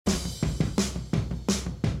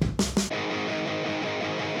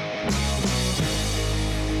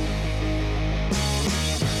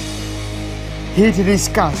here to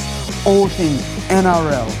discuss all things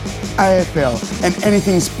NRL, AFL and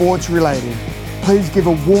anything sports related. Please give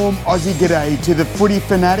a warm Aussie g'day to the footy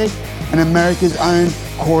fanatic and America's own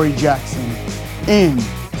Corey Jackson in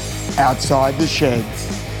Outside the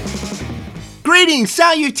Sheds. Greetings,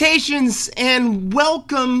 salutations, and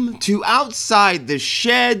welcome to Outside the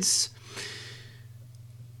Sheds.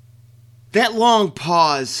 That long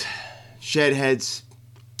pause, Shedheads,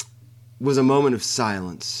 was a moment of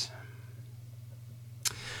silence.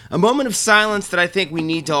 A moment of silence that I think we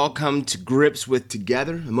need to all come to grips with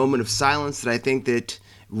together. A moment of silence that I think that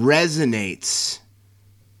resonates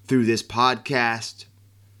through this podcast,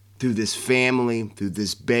 through this family, through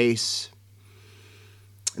this base.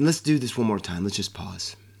 And let's do this one more time. Let's just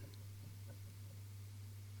pause.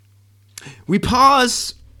 We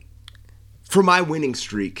pause for my winning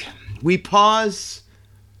streak. We pause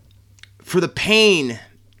for the pain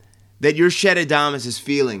that your Shedadamas is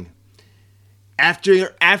feeling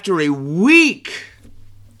after a week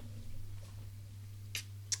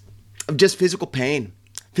of just physical pain.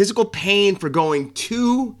 Physical pain for going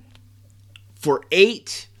 2 for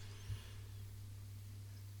 8.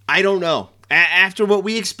 I don't know. After what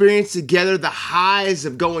we experienced together, the highs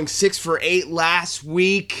of going 6 for 8 last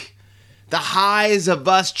week, the highs of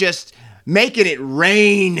us just making it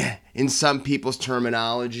rain in some people's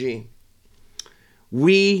terminology,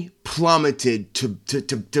 we plummeted to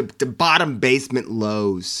bottom basement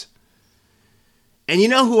lows. And you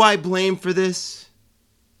know who I blame for this?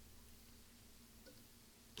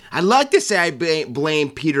 I'd like to say I blame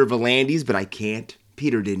Peter V'landys, but I can't.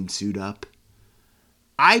 Peter didn't suit up.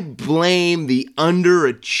 I blame the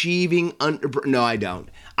underachieving... No, I don't.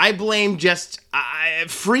 I blame just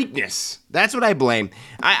freakness. That's what I blame.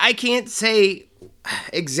 I can't say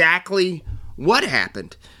exactly what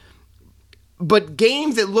happened. But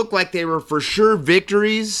games that looked like they were for sure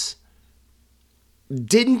victories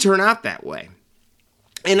didn't turn out that way.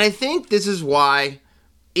 And I think this is why,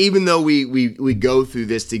 even though we go through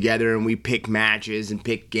this together and we pick matches and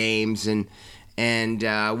pick games and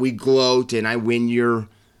we gloat and I win your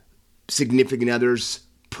significant other's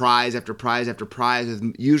prize after prize after prize,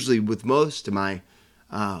 usually with most of my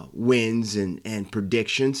wins and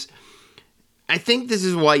predictions. I think this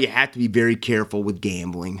is why you have to be very careful with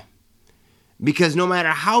gambling. Because no matter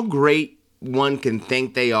how great one can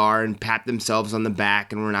think they are and pat themselves on the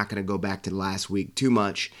back, and we're not going to go back to last week too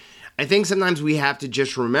much, I think sometimes we have to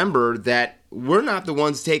just remember that we're not the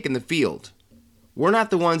ones taking the field. We're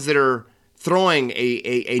not the ones that are throwing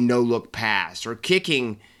a no-look pass or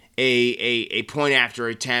kicking a point after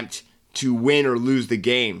attempt to win or lose the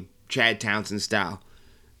game, Chad Townsend style.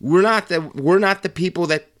 We're not the people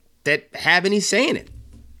that have any say in it.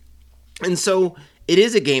 And so it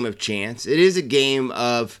is a game of chance. It is a game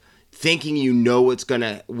of thinking you know what's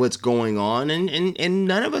going on, and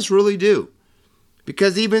none of us really do.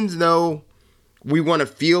 Because even though we want to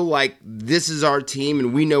feel like this is our team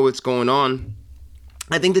and we know what's going on,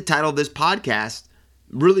 I think the title of this podcast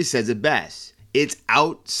really says it best. It's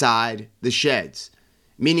Outside the Sheds,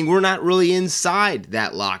 meaning we're not really inside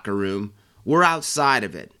that locker room. We're outside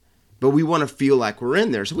of it, but we want to feel like we're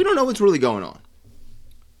in there, so we don't know what's really going on.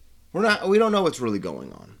 We don't know what's really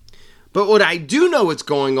going on. But what I do know what's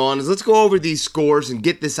going on is let's go over these scores and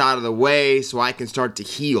get this out of the way so I can start to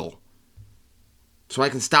heal. So I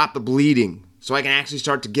can stop the bleeding. So I can actually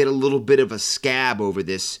start to get a little bit of a scab over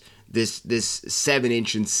this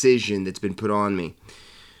 7-inch incision that's been put on me.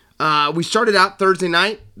 We started out Thursday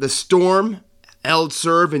night. The Storm held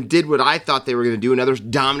serve and did what I thought they were going to do. Another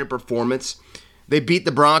dominant performance. They beat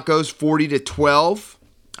the Broncos 40-12.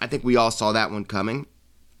 I think we all saw that one coming.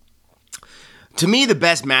 To me, the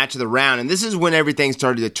best match of the round, and this is when everything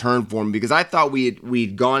started to turn for me because I thought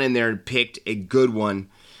we'd gone in there and picked a good one.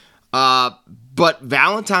 But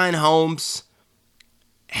Valentine Holmes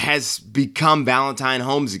has become Valentine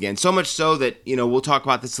Holmes again. So much so that, we'll talk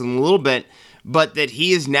about this in a little bit, but that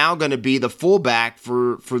he is now going to be the fullback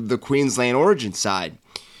for the Queensland Origin side.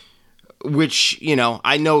 Which,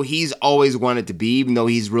 I know he's always wanted to be, even though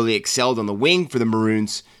he's really excelled on the wing for the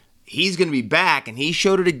Maroons. He's going to be back, and he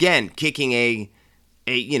showed it again, kicking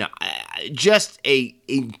just a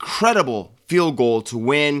incredible field goal to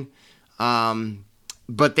win.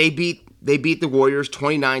 But they beat the Warriors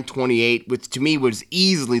 29-28, which to me was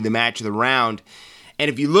easily the match of the round. And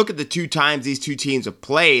if you look at the two times these two teams have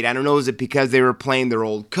played, I don't know, is it because they were playing their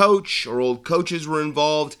old coach or old coaches were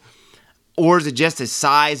involved, or is it just a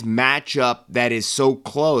size matchup that is so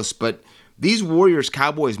close? But these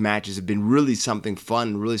Warriors-Cowboys matches have been really something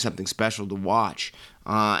fun, really something special to watch.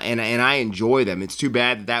 And I enjoy them. It's too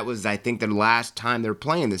bad that was, I think, the last time they're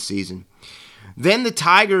playing this season. Then the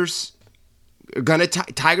Tigers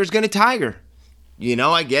Tiger's gonna Tiger.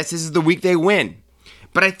 I guess this is the week they win.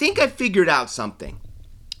 But I think I figured out something.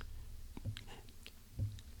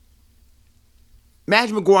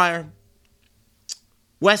 Madge McGuire,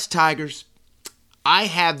 West Tigers, I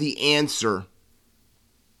have the answer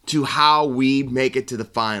to how we make it to the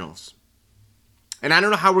finals. And I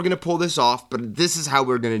don't know how we're going to pull this off, but this is how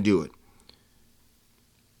we're going to do it.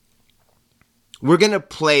 We're going to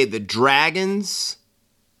play the Dragons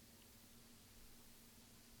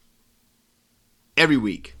every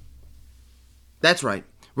week. That's right.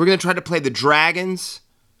 We're going to try to play the Dragons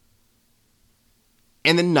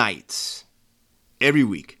and the Knights every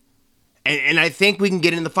week. And I think we can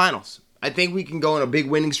get in the finals. I think we can go on a big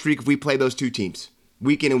winning streak if we play those two teams,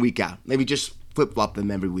 week in and week out. Maybe just flip-flop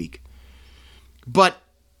them every week. But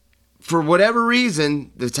for whatever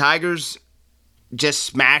reason, the Tigers just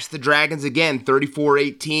smashed the Dragons again,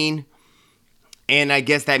 34-18. And I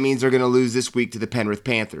guess that means they're going to lose this week to the Penrith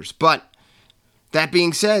Panthers. But that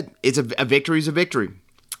being said, it's a victory is a victory.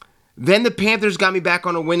 Then the Panthers got me back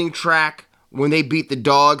on a winning track when they beat the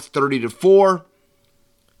Dogs 30-4.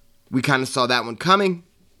 We kind of saw that one coming.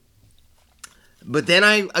 But then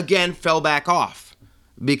I, again, fell back off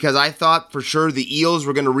because I thought for sure the Eels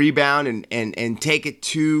were going to rebound and take it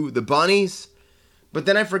to the Bunnies. But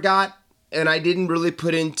then I forgot, and I didn't really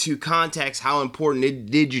put into context how important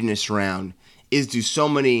Indigenous round is to so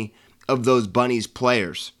many of those Bunnies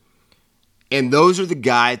players. And those are the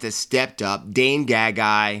guys that stepped up, Dane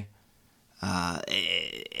Gagai,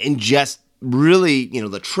 and just really,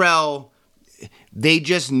 Latrell. They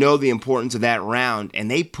just know the importance of that round,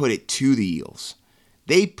 and they put it to the Eels.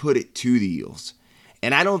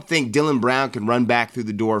 And I don't think Dylan Brown can run back through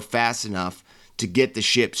the door fast enough to get the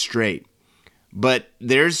ship straight. But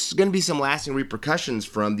there's going to be some lasting repercussions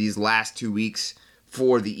from these last 2 weeks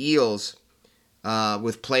for the Eels,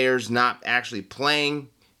 with players not actually playing,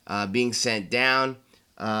 being sent down.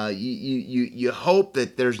 You hope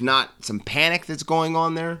that there's not some panic that's going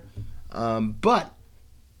on there, but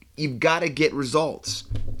you've got to get results.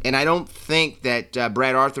 And I don't think that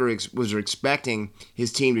Brad Arthur was expecting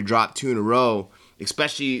his team to drop 2 in a row,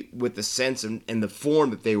 especially with the sense and the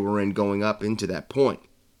form that they were in going up into that point.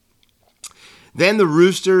 Then the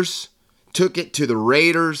Roosters took it to the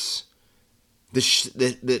Raiders. The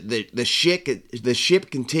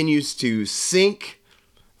ship continues to sink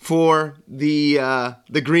for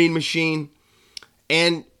the Green Machine,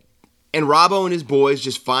 and Robbo and his boys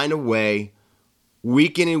just find a way,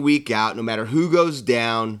 week in and week out, no matter who goes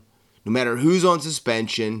down, no matter who's on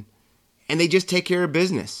suspension, and they just take care of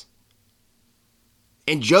business.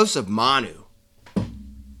 And Joseph Manu,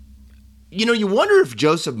 you wonder if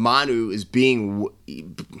Joseph Manu is being,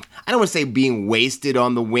 I don't want to say being wasted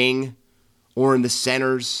on the wing or in the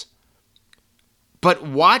centers, but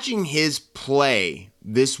watching his play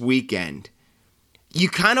this weekend, you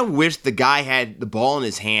kind of wish the guy had the ball in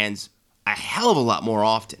his hands a hell of a lot more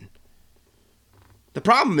often. The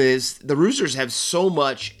problem is the Roosters have so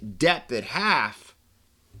much depth at half,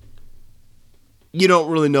 you don't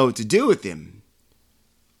really know what to do with him.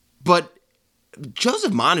 But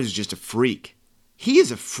Joseph Manu is just a freak. He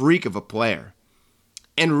is a freak of a player.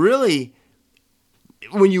 And really,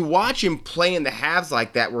 when you watch him play in the halves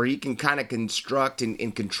like that, where he can kind of construct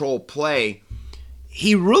and control play,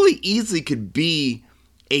 he really easily could be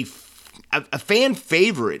a fan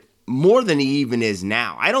favorite more than he even is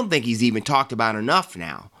now. I don't think he's even talked about enough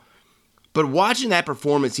now. But watching that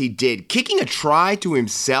performance he did, kicking a try to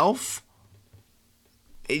himself,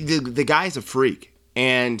 the guy's a freak.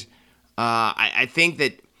 And I think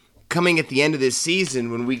that coming at the end of this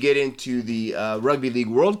season, when we get into the Rugby League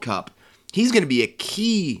World Cup, he's going to be a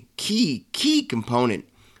key component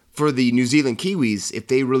for the New Zealand Kiwis if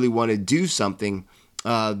they really want to do something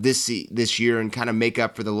this year and kind of make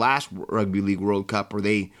up for the last Rugby League World Cup where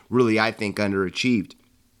they really, I think, underachieved.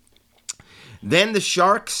 Then the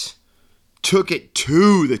Sharks took it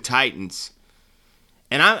to the Titans.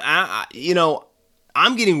 And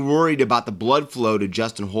I'm getting worried about the blood flow to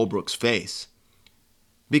Justin Holbrook's face,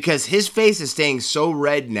 because his face is staying so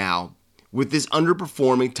red now with this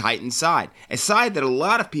underperforming Titan side, a side that a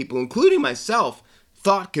lot of people, including myself,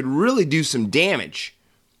 thought could really do some damage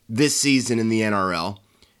this season in the NRL,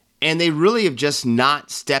 and they really have just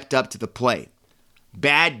not stepped up to the plate.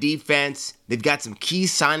 Bad defense. They've got some key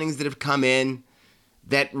signings that have come in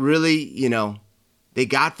that really, they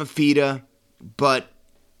got Fafita,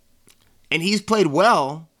 and he's played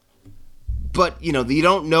well, but, you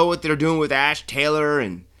don't know what they're doing with Ash Taylor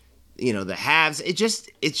and, the halves. It's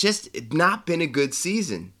just not been a good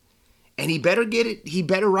season. And he better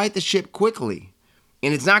right the ship quickly.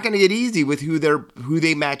 And it's not going to get easy with who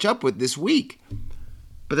they match up with this week.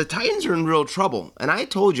 But the Titans are in real trouble. And I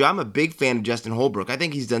told you, I'm a big fan of Justin Holbrook. I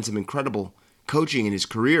think he's done some incredible coaching in his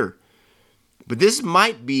career. But this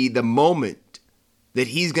might be the moment that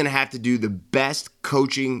he's going to have to do the best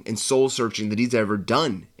coaching and soul searching that he's ever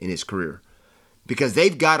done in his career. Because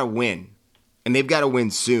they've got to win. And they've got to win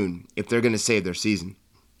soon if they're going to save their season.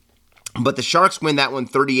 But the Sharks win that one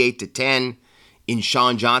 38-10 in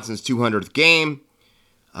Sean Johnson's 200th game.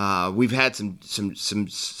 We've had some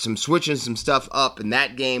switching some stuff up in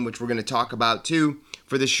that game, which we're going to talk about too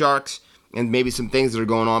for the Sharks, and maybe some things that are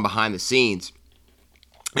going on behind the scenes.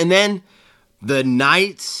 And then the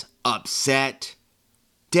Knights upset.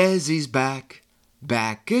 Desi's back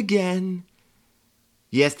again.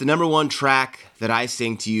 Yes, the number one track that I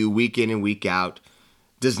sing to you week in and week out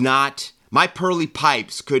does not. My pearly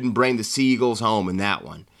pipes couldn't bring the Seagulls home in that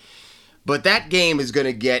one. But that game is going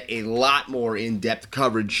to get a lot more in-depth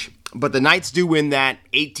coverage. But the Knights do win that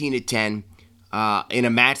 18-10 in a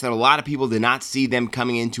match that a lot of people did not see them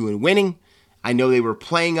coming into and winning. I know they were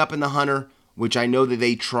playing up in the Hunter, which I know that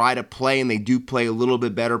they try to play, and they do play a little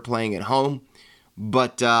bit better playing at home.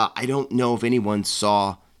 But I don't know if anyone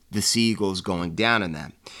saw the Seagulls going down in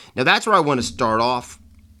that. Now that's where I want to start off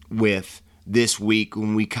with this week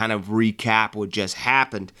when we kind of recap what just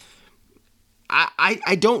happened.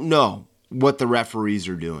 I don't know what the referees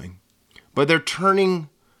are doing, but they're turning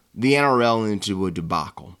the NRL into a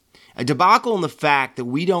debacle. A debacle in the fact that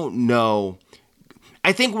we don't know.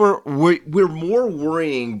 I think we're more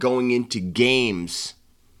worrying going into games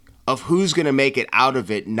of who's going to make it out of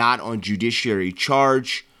it, not on judiciary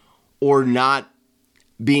charge or not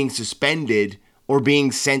being suspended or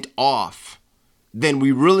being sent off, than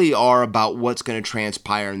we really are about what's going to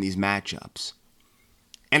transpire in these matchups.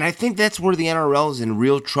 And I think that's where the NRL is in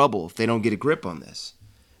real trouble if they don't get a grip on this.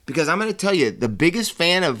 Because I'm going to tell you, the biggest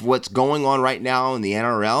fan of what's going on right now in the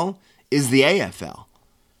NRL is the AFL.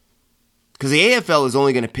 Because the AFL is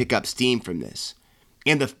only going to pick up steam from this.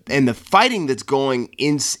 And the fighting that's going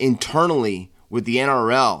internally with the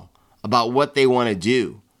NRL about what they want to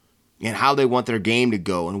do and how they want their game to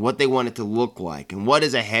go and what they want it to look like and what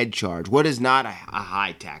is a head charge, what is not a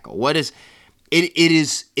high tackle, what is it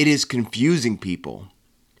is confusing people.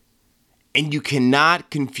 And you cannot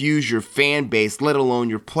confuse your fan base, let alone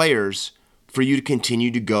your players, for you to continue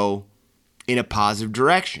to go in a positive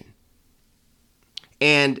direction.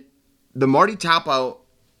 And the Marty Taupo,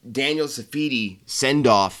 Daniel Safidi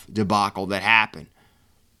send-off debacle that happened,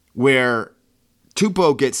 where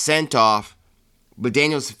Tupou gets sent off, but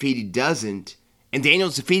Daniel Safidi doesn't, and Daniel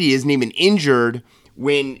Safidi isn't even injured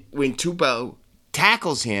when Tupou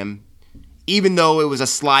tackles him, even though it was a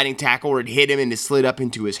sliding tackle where it hit him and it slid up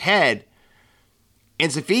into his head.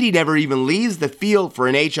 And Safidi never even leaves the field for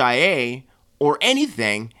an HIA or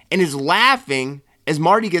anything and is laughing as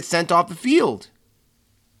Marty gets sent off the field.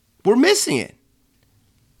 We're missing it.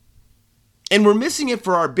 And we're missing it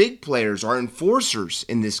for our big players, our enforcers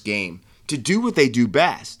in this game, to do what they do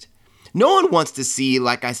best. No one wants to see,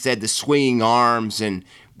 like I said, the swinging arms and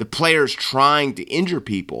the players trying to injure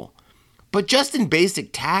people. But just in basic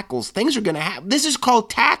tackles, things are going to happen. This is called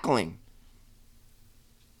tackling.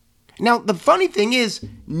 Now, the funny thing is,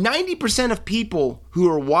 90% of people who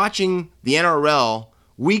are watching the NRL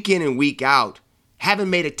week in and week out haven't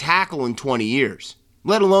made a tackle in 20 years,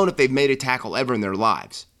 let alone if they've made a tackle ever in their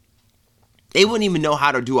lives. They wouldn't even know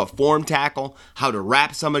how to do a form tackle, how to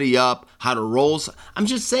wrap somebody up, how to roll. I'm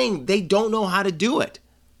just saying they don't know how to do it.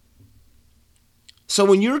 So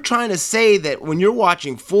when you're trying to say that when you're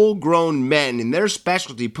watching full-grown men in their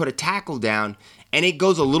specialty put a tackle down and it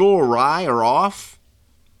goes a little awry or off,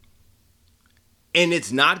 and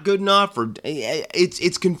it's not good enough, or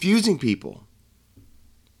it's confusing people.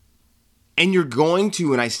 And you're going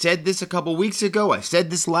to, and I said this a couple weeks ago, I said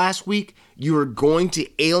this last week, you are going to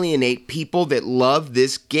alienate people that love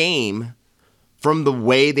this game from the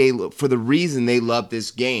way for the reason they love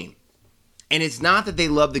this game. And it's not that they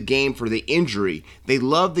love the game for the injury. They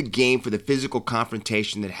love the game for the physical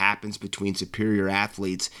confrontation that happens between superior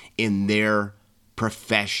athletes in their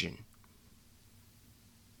profession.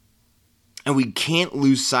 And we can't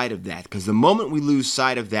lose sight of that, because the moment we lose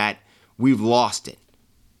sight of that, we've lost it.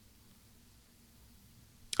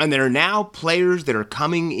 And there are now players that are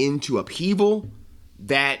coming into upheaval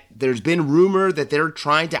that there's been rumor that they're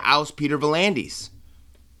trying to oust Peter V'landys.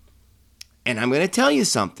 And I'm going to tell you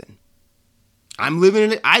something. I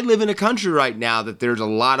live in a country right now that there's a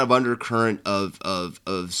lot of undercurrent of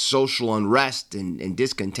social unrest and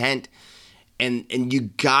discontent. And you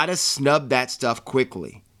got to snub that stuff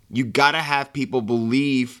quickly. You got to have people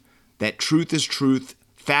believe that truth is truth,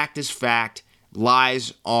 fact is fact,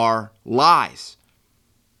 lies are lies.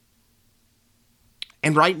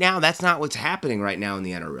 And right now, that's not what's happening right now in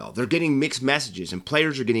the NRL. They're getting mixed messages, and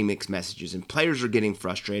players are getting mixed messages, and players are getting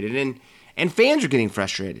frustrated, and fans are getting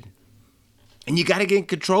frustrated. And you got to get in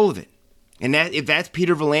control of it. And if that's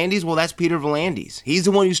Peter V'landys, well, that's Peter V'landys. He's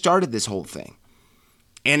the one who started this whole thing.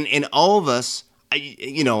 And all of us,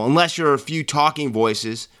 unless you're a few talking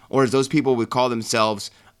voices, or as those people would call themselves,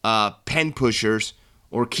 pen pushers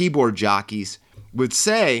or keyboard jockeys, would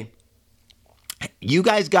say, you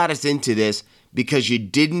guys got us into this because you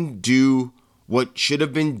didn't do what should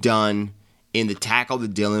have been done in the tackle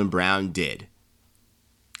that Dylan Brown did.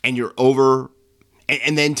 And you're over,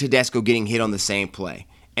 and then Tedesco getting hit on the same play.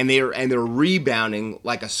 And they're rebounding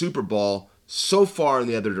like a Super Bowl so far in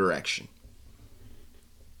the other direction.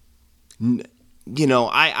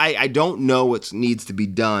 I don't know what needs to be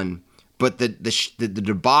done, but the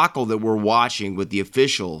debacle that we're watching with the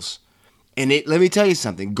officials, and let me tell you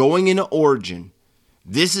something, going into Origin,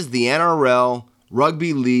 this is the NRL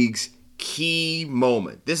Rugby League's key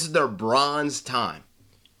moment. This is their bronze time.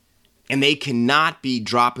 And they cannot be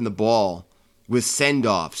dropping the ball with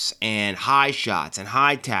send-offs and high shots and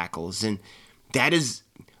high tackles. And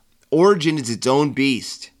Origin is its own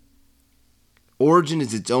beast. Origin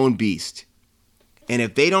is its own beast. And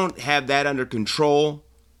if they don't have that under control,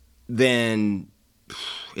 then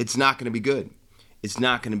it's not going to be good. It's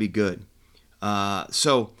not going to be good.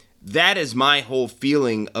 So that is my whole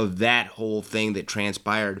feeling of that whole thing that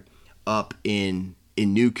transpired up in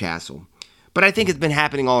Newcastle. But I think it's been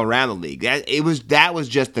happening all around the league. That was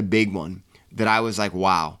just the big one that I was like,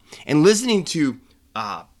 wow. And listening to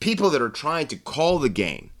people that are trying to call the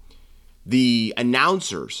game, the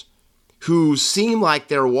announcers who seem like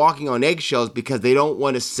they're walking on eggshells because they don't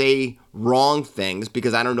want to say wrong things,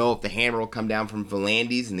 because I don't know if the hammer will come down from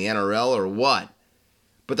V'landys in the NRL or what.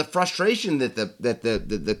 But the frustration that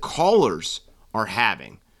the callers are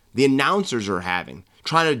having, the announcers are having,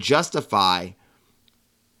 trying to justify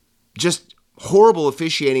just horrible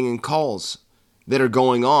officiating and calls that are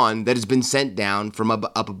going on that has been sent down from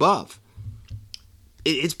up above.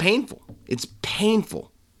 It's painful. It's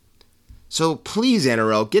painful. So please,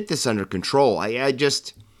 NRL, get this under control.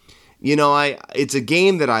 It's a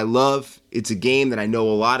game that I love. It's a game that I know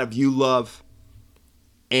a lot of you love.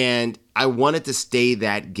 And I want it to stay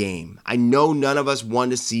that game. I know none of us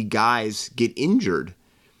want to see guys get injured,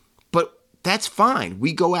 but that's fine.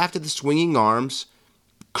 We go after the swinging arms,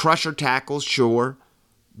 crusher tackles, sure,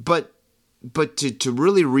 but to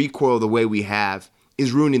really recoil the way we have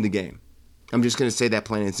is ruining the game. I'm just going to say that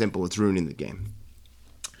plain and simple. It's ruining the game.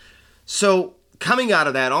 So coming out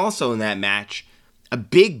of that, also in that match, a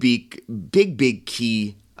big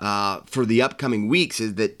key for the upcoming weeks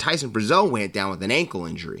is that Tyson Frizell went down with an ankle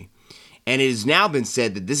injury. And it has now been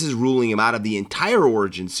said that this is ruling him out of the entire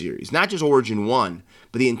Origin series, not just Origin 1,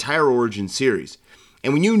 but the entire Origin series.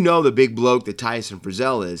 And when you know the big bloke that Tyson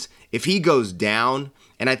Frizell is, if he goes down,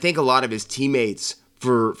 and I think a lot of his teammates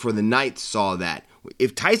for the Knights saw that,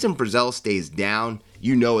 if Tyson Frizell stays down,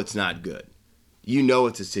 you know it's not good. You know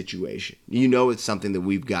it's a situation. You know it's something that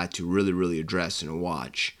we've got to really, really address and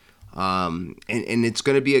watch. And it's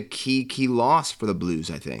going to be a key loss for the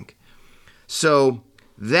Blues, I think. So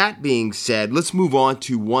that being said, let's move on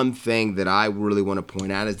to one thing that I really want to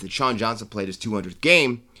point out is that Sean Johnson played his 200th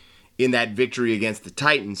game in that victory against the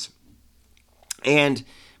Titans. And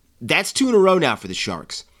that's 2 in a row now for the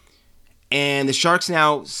Sharks. And the Sharks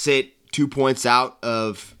now sit 2 points out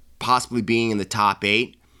of possibly being in the top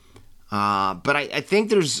 8. But I think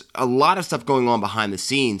there's a lot of stuff going on behind the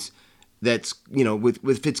scenes that's,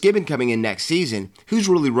 with Fitzgibbon coming in next season, who's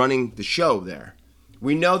really running the show there?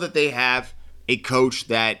 We know that they have a coach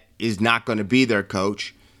that is not going to be their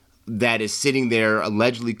coach, that is sitting there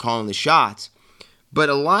allegedly calling the shots. But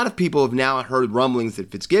a lot of people have now heard rumblings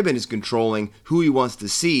that Fitzgibbon is controlling who he wants to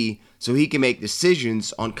see so he can make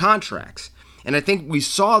decisions on contracts. And I think we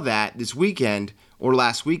saw that this weekend, or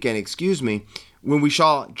last weekend, when we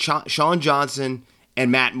saw Sean Johnson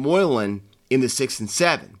and Matt Moylan in the 6 and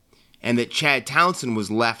 7, and that Chad Townsend was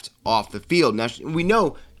left off the field. Now, we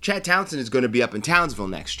know Chad Townsend is going to be up in Townsville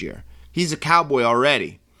next year. He's a Cowboy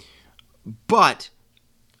already. But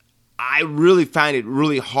I really find it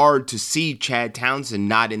really hard to see Chad Townsend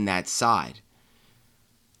not in that side.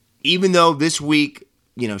 Even though this week,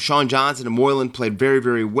 Sean Johnson and Moylan played very,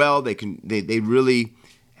 very well. They really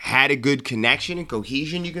had a good connection and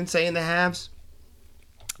cohesion, you can say, in the halves.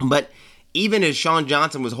 But even as Sean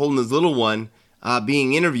Johnson was holding his little one,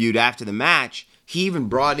 being interviewed after the match, he even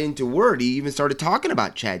brought into word. He even started talking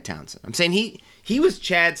about Chad Townsend. I'm saying he was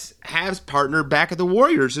Chad's halves partner back at the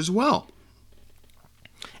Warriors as well.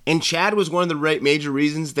 And Chad was one of the major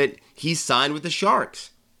reasons that he signed with the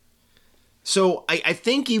Sharks. So I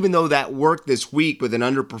think even though that worked this week with an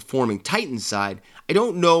underperforming Titans side, I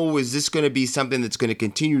don't know, is this going to be something that's going to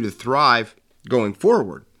continue to thrive going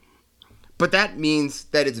forward? But that means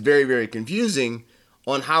that it's very, very confusing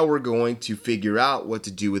on how we're going to figure out what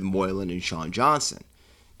to do with Moylan and Sean Johnson.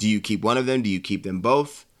 Do you keep one of them? Do you keep them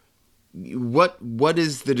both? What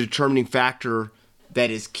is the determining factor that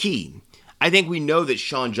is key? I think we know that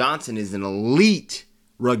Sean Johnson is an elite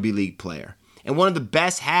rugby league player and one of the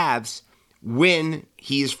best halves when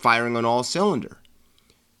he is firing on all cylinder.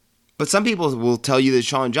 But some people will tell you that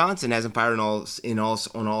Sean Johnson hasn't fired on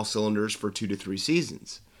all cylinders for 2 to 3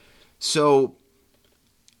 seasons. So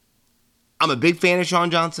I'm a big fan of Sean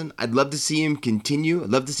Johnson. I'd love to see him continue. I'd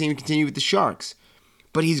love to see him continue with the Sharks.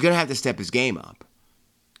 But he's going to have to step his game up.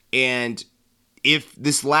 And if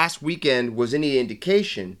this last weekend was any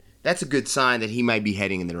indication, that's a good sign that he might be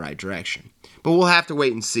heading in the right direction. But we'll have to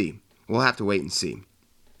wait and see.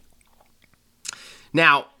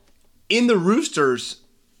 Now, in the Roosters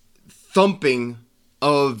thumping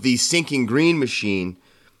of the sinking green machine,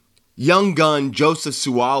 young gun Joseph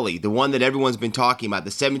Suaalii, the one that everyone's been talking about,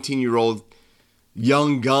 the 17-year-old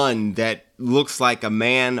young gun that looks like a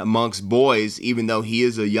man amongst boys, even though he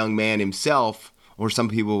is a young man himself, or some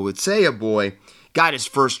people would say a boy, got his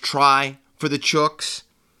first try for the Chooks.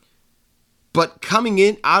 But coming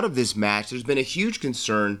in out of this match, there's been a huge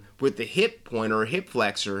concern with the hip pointer or hip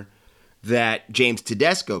flexor that James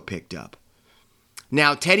Tedesco picked up.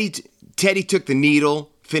 Now, Teddy took the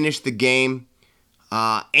needle, finished the game,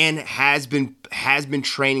 and has been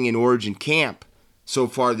training in Origin camp so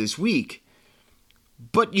far this week.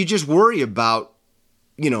 But you just worry about,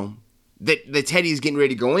 that Teddy's getting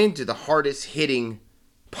ready to go into the hardest hitting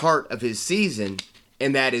part of his season,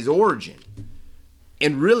 and that is Origin.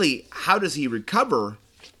 And really, how does he recover?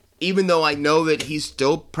 Even though I know that he's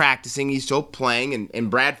still practicing, he's still playing,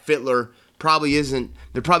 and Brad Fittler probably isn't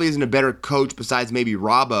a better coach besides maybe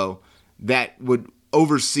Robbo that would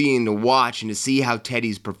oversee and to watch and to see how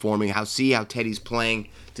Teddy's performing, see how Teddy's playing,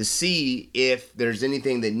 to see if there's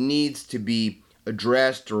anything that needs to be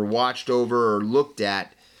addressed or watched over or looked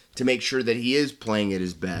at to make sure that he is playing at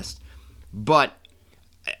his best. But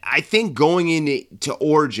I think going into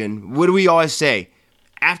Origin, what do we always say?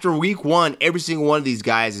 After week 1, every single one of these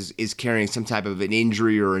guys is carrying some type of an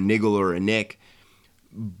injury or a niggle or a nick.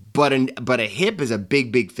 But a hip is a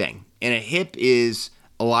big, big thing. And a hip is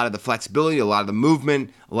a lot of the flexibility, a lot of the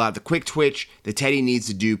movement, a lot of the quick twitch that Teddy needs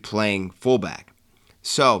to do playing fullback.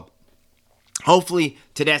 So hopefully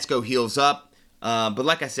Tedesco heals up. But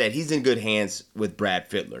like I said, he's in good hands with Brad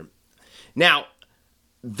Fittler. Now,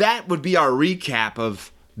 that would be our recap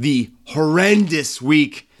of the horrendous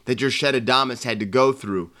week that Jurshad Adames had to go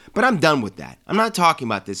through. But I'm done with that. I'm not talking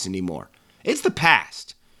about this anymore. It's the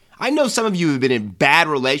past. I know some of you have been in bad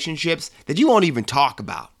relationships that you won't even talk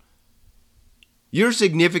about. Your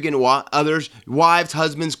significant others, wives,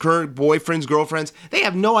 husbands, current boyfriends, girlfriends, they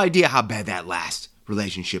have no idea how bad that last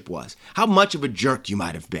relationship was. How much of a jerk you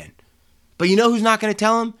might have been. But you know who's not going to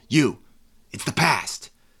tell them? You. It's the past.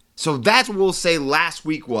 So that's what we'll say last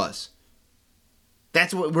week was.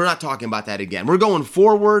 We're not talking about that again. We're going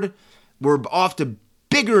forward. We're off to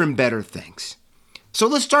bigger and better things. So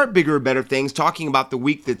let's start bigger and better things, talking about the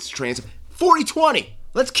week that's 40-20.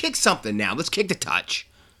 Let's kick something now. Let's kick the touch.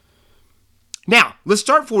 Now, let's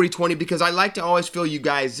start 40-20 because I like to always fill you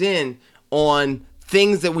guys in on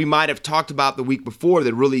things that we might have talked about the week before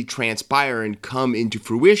that really transpire and come into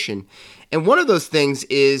fruition. And one of those things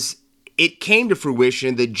is it came to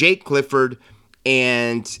fruition that Jake Clifford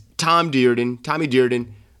and Tommy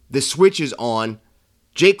Dearden, the switch is on.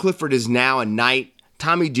 Jake Clifford is now a Knight.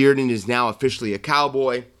 Tommy Dearden is now officially a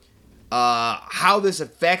Cowboy. How this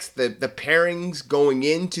affects the pairings going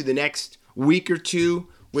into the next week or two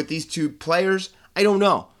with these two players, I don't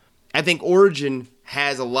know. I think Origin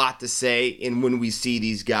has a lot to say in when we see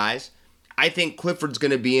these guys. I think Clifford's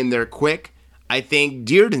going to be in there quick. I think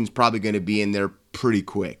Dearden's probably going to be in there pretty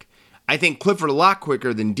quick. I think Clifford a lot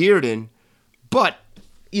quicker than Dearden, but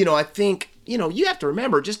I think, you have to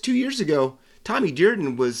remember, just 2 years ago, Tommy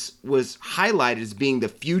Dearden was highlighted as being the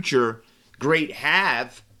future great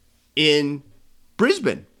have in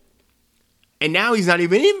Brisbane. And now he's not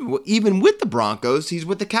even with the Broncos, he's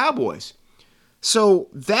with the Cowboys. So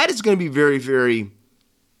that is going to be very, very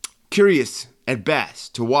curious at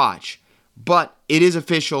best to watch. But it is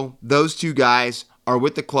official. Those two guys are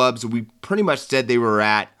with the clubs we pretty much said they were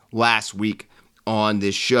at last week on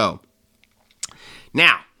this show.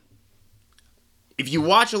 Now, if you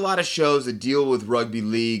watch a lot of shows that deal with rugby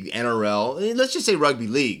league, NRL, let's just say rugby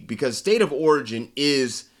league, because State of Origin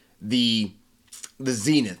is the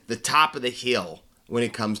zenith, the top of the hill when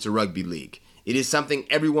it comes to rugby league. It is something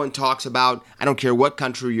everyone talks about. I don't care what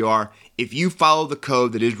country you are. If you follow the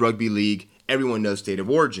code that is rugby league, everyone knows state of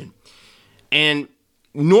origin. And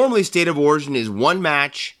normally state of origin is one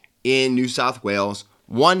match in New South Wales,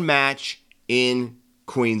 one match in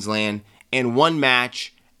Queensland, and one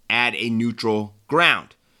match at a neutral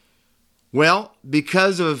ground. Well,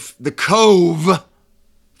 because of the Cove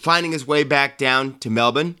finding its way back down to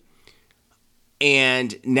Melbourne,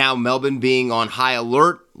 and now Melbourne being on high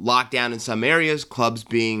alert, lockdown in some areas, clubs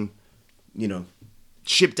being,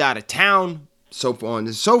 shipped out of town, so on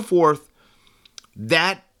and so forth,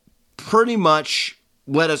 that pretty much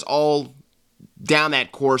led us all down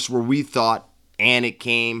that course where we thought, and it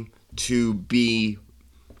came to be,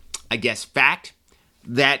 I guess, fact,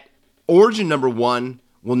 that Origin number 1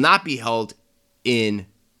 will not be held in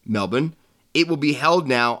Melbourne. It will be held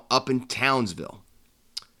now up in Townsville.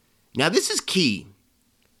 Now, this is key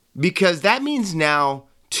because that means now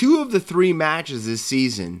 2 of the 3 matches this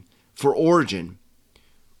season for Origin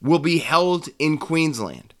will be held in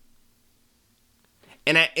Queensland.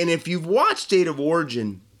 And if you've watched State of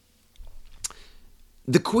Origin,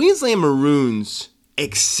 the Queensland Maroons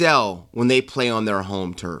excel when they play on their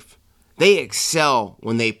home turf. They excel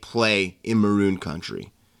when they play in Maroon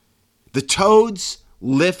country. The Toads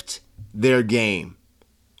lift their game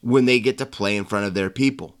when they get to play in front of their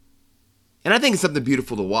people. And I think it's something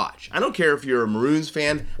beautiful to watch. I don't care if you're a Maroons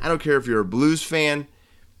fan. I don't care if you're a Blues fan.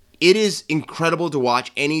 It is incredible to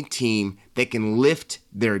watch any team that can lift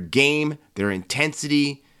their game, their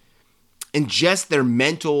intensity, and just their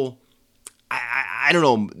mental,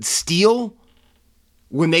 steel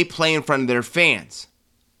when they play in front of their fans.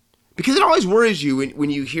 Because it always worries you when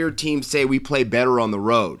you hear teams say we play better on the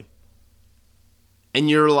road. And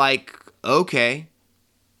you're like, okay.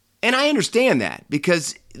 And I understand that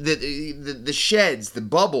because the sheds, the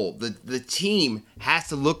bubble, the team has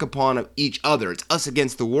to look upon each other. It's us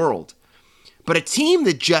against the world. But a team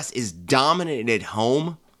that just is dominant at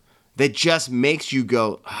home, that just makes you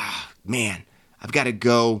go, man, I've got to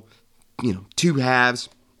go, 2 halves.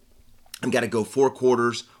 I've got to go 4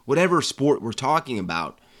 quarters, whatever sport we're talking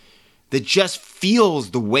about, that just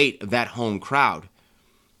feels the weight of that home crowd.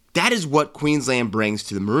 That is what Queensland brings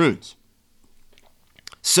to the Maroons.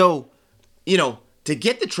 So, to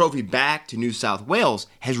get the trophy back to New South Wales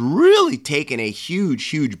has really taken a huge,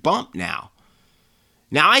 huge bump now.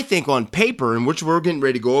 Now, I think on paper, and which we're getting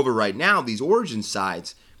ready to go over right now, these Origin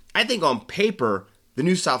sides, I think on paper, the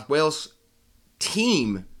New South Wales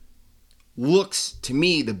team looks, to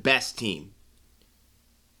me, the best team.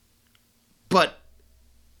 But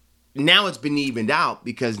now it's been evened out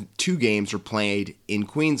because 2 games are played in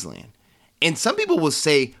Queensland. And some people will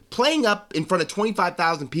say playing up in front of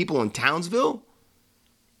 25,000 people in Townsville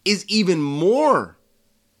is even more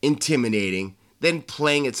intimidating than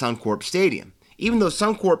playing at Suncorp Stadium. Even though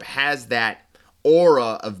Suncorp has that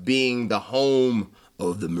aura of being the home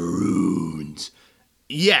of the Maroons.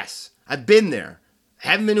 Yes, I've been there.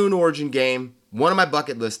 Haven't been to an Origin game, one of my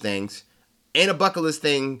bucket list things, and a bucket list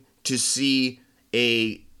thing to see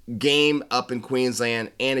a game up in Queensland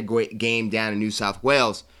and a game down in New South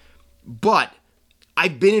Wales. But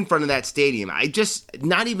I've been in front of that stadium.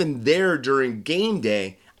 Not even there during game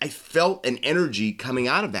day, I felt an energy coming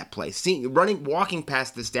out of that place. Walking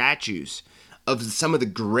past the statues of some of the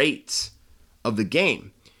greats of the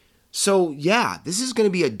game. So, yeah, this is going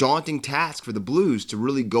to be a daunting task for the Blues to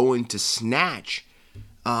really go in to snatch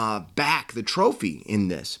back the trophy in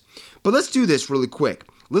this. But let's do this really quick.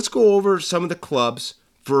 Let's go over some of the clubs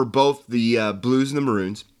for both the Blues and the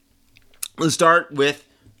Maroons. Let's start with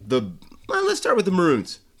the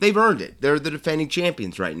Maroons. They've earned it. They're the defending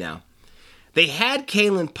champions right now. They had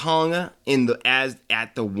Kalen Ponga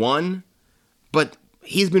at the 1, but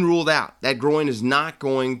he's been ruled out. That groin is not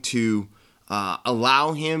going to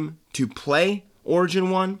allow him to play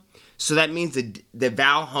Origin 1. So that means that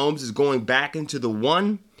Val Holmes is going back into the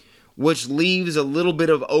 1, which leaves a little bit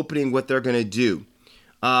of opening what they're going to do.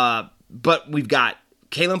 But we've got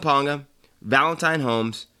Kalen Ponga, Valentine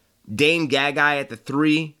Holmes, Dane Gagai at the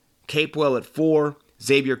 3, Capewell at 4,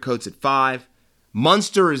 Xavier Coates at 5.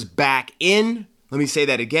 Munster is back in. Let me say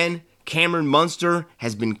that again. Cameron Munster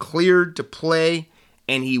has been cleared to play,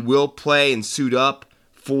 and he will play and suit up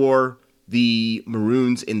for the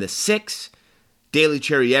Maroons in the 6. Daly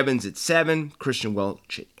Cherry Evans at 7. Christian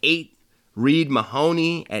Welch at 8. Reed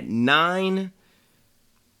Mahoney at 9.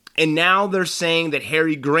 And now they're saying that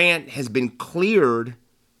Harry Grant has been cleared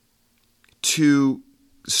to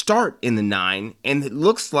start in the 9. And it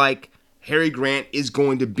looks like Harry Grant is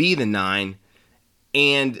going to be the 9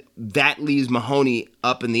 And that leaves Mahoney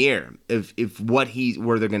up in the air if where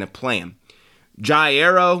they're going to play him.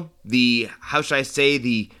 Jairo, the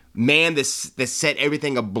man that set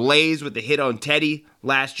everything ablaze with the hit on Teddy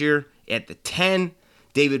last year at the 10.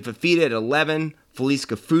 David Fafita at 11. Felice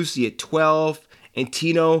Kafusi at 12. And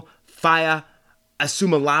Tino Faya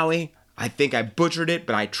Asumalawi, I think I butchered it,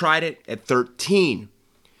 but I tried it, at 13.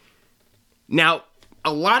 Now,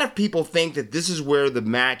 a lot of people think that this is where the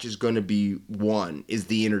match is going to be won, is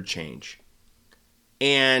the interchange.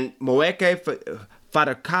 And Moeke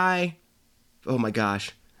Fadakai, oh my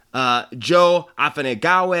gosh, Joe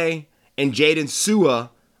Afanegawe and Jaden Sua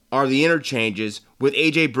are the interchanges, with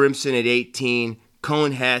AJ Brimson at 18,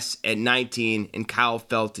 Cohen Hess at 19, and Kyle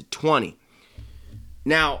Felt at 20.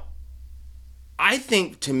 Now, I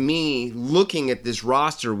think, to me, looking at this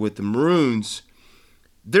roster with the Maroons,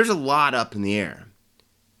 there's a lot up in the air.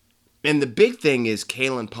 And the big thing is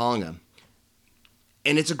Kalen Ponga.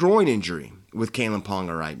 And it's a groin injury with Kalen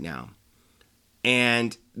Ponga right now.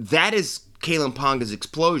 And that is Kalen Ponga's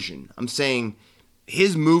explosion. I'm saying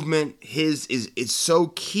his movement, is so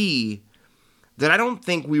key that I don't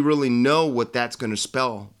think we really know what that's going to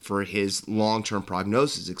spell for his long-term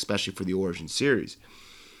prognosis, especially for the Origin Series.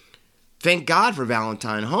 Thank God for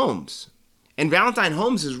Valentine Holmes. And Valentine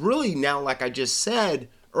Holmes is really now, like I just said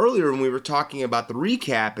earlier when we were talking about the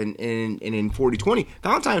recap in 40-20,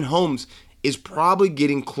 Valentine Holmes is probably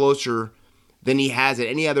getting closer than he has at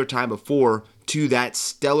any other time before to that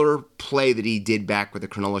stellar play that he did back with the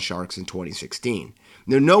Cronulla Sharks in 2016.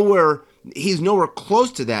 He's nowhere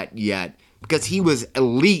close to that yet because he was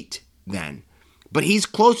elite then. But he's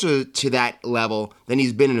closer to that level than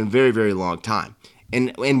he's been in a very, very long time.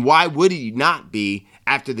 And why would he not be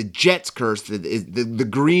after the Jets curse, the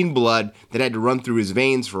green blood that had to run through his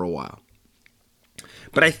veins for a while?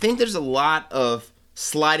 But I think there's a lot of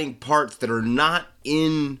sliding parts that are not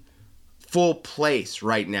in full place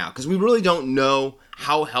right now, because we really don't know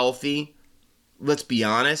how healthy, let's be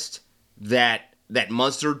honest, that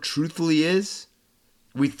Munster truthfully is.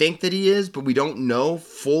 We think that he is, but we don't know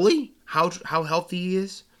fully how healthy he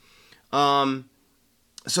is. So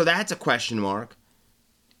that's a question mark.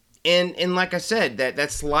 And like I said,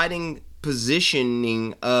 that sliding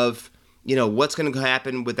positioning of, what's going to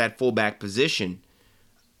happen with that fullback position,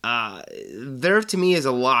 there to me is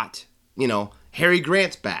a lot. Harry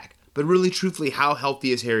Grant's back, but really truthfully, how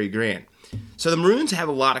healthy is Harry Grant? So the Maroons have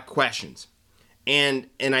a lot of questions, and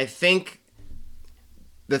I think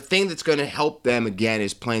the thing that's going to help them again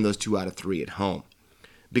is playing those 2 out of 3 at home,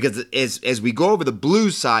 because as we go over the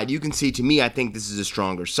Blues side, you can see, to me, I think this is a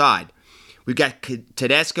stronger side. We've got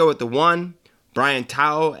Tedesco at the 1, Brian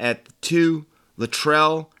Tao at the 2,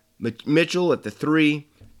 Latrell Mitchell at the 3,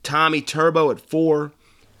 Tommy Turbo at 4,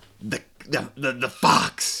 the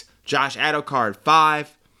Fox, Josh Adokar at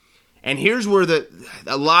 5. And here's where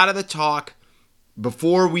a lot of the talk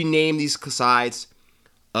before we name these sides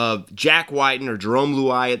of Jack Whiten or Jerome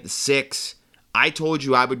Luai at the 6. I told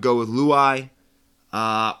you I would go with Luai.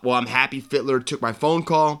 Well, I'm happy Fittler took my phone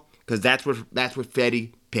call, because that's what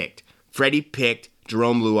Freddie picked. Freddie picked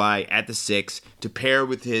Jerome Luai at the 6 to pair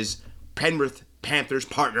with his Penrith Panthers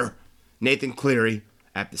partner, Nathan Cleary,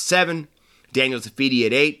 at the 7. Daniel Safidi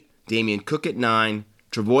at 8. Damian Cook at 9.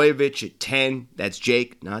 Travojevic at 10. That's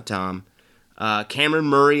Jake, not Tom. Cameron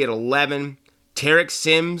Murray at 11. Tarek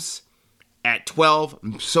Sims at 12.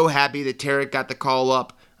 I'm so happy that Tarek got the call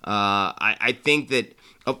up. I think that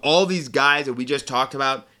of all these guys that we just talked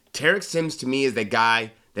about, Tarek Sims to me is the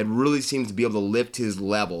guy that really seems to be able to lift his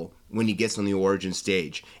level when he gets on the Origin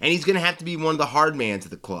stage. And he's going to have to be one of the hard mans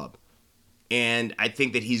of the club. And I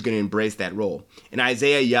think that he's going to embrace that role. And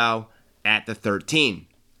Isaiah Yao at the 13.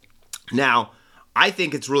 Now, I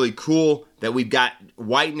think it's really cool that we've got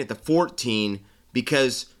Whiten at the 14,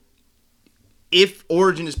 because if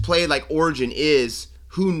Origin is played like Origin is,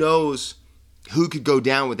 who knows who could go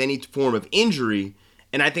down with any form of injury.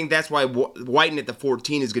 And I think that's why Whiten at the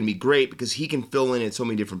 14 is going to be great, because he can fill in so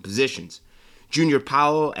many different positions. Junior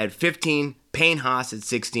Powell at 15, Payne Haas at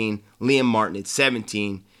 16, Liam Martin at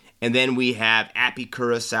 17, and then we have Appy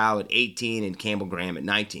Curacao at 18 and Campbell Graham at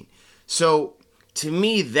 19. So, to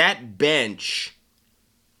me, that bench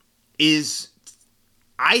is,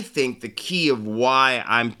 I think, the key of why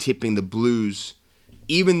I'm tipping the Blues.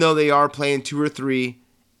 Even though they are playing 2 or 3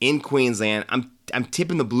 in Queensland, I'm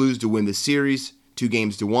tipping the Blues to win the series,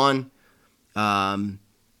 2-1. And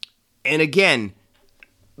again,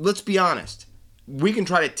 let's be honest. We can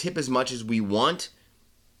try to tip as much as we want.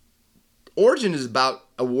 Origin is about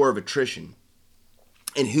a war of attrition.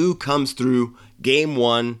 And who comes through game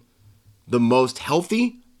 1 the most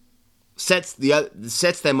healthy,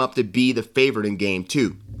 sets them up to be the favorite in game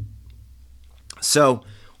 2. So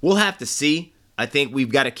we'll have to see. I think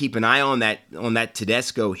we've got to keep an eye on that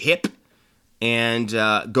Tedesco hip and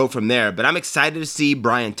go from there. But I'm excited to see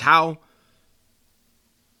Brian Tao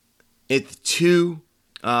at 2.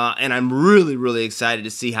 And I'm really, really excited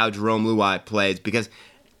to see how Jerome Luai plays, because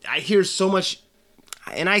I hear so much,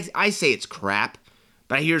 and I say it's crap,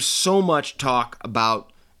 but I hear so much talk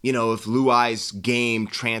about, if Luai's game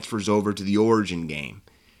transfers over to the Origin game.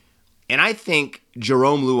 And I think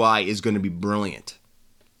Jerome Luai is going to be brilliant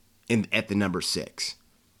at the number 6.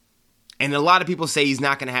 And a lot of people say he's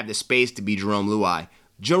not going to have the space to be Jerome Luai.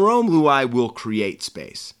 Jerome Luai will create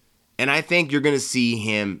space. And I think you're going to see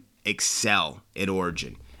him excel at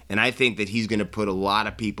Origin. And I think that he's going to put a lot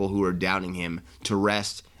of people who are doubting him to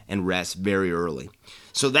rest, and rest very early.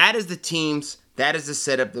 So that is the teams. That is the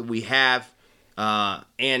setup that we have.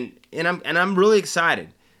 And I'm really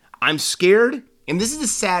excited. I'm scared. And this is the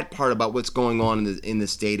sad part about what's going on in the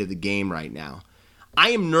state of the game right now. I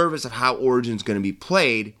am nervous of how Origin's going to be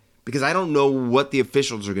played, because I don't know what the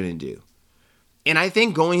officials are going to do. And I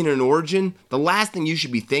think going into an Origin, the last thing you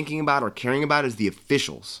should be thinking about or caring about is the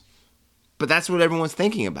officials. But that's what everyone's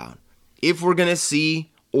thinking about. If we're going to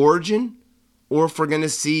see Origin, or if we're going to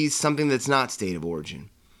see something that's not State of Origin.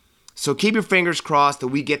 So keep your fingers crossed that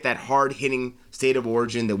we get that hard-hitting State of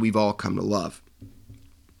Origin that we've all come to love.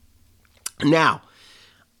 Now,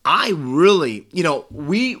 I really,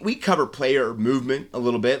 we cover player movement a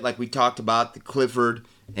little bit, like we talked about the Clifford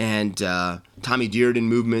and Tommy Dearden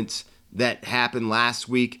movements that happened last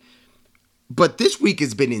week. But this week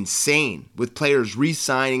has been insane with players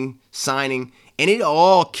re-signing, signing, and it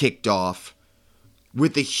all kicked off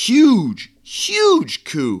with the huge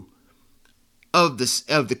coup of the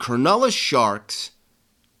Cronulla Sharks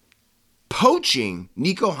poaching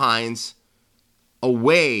Nico Hines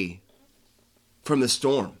away from the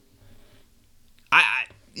Storm.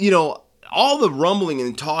 All the rumbling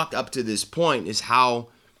and talk up to this point is how,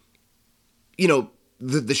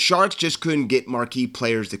 the Sharks just couldn't get marquee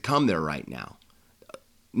players to come there right now.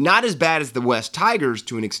 Not as bad as the West Tigers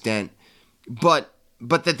to an extent, but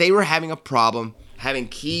that they were having a problem having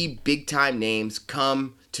key big-time names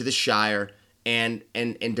come to the Shire and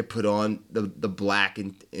to put on the black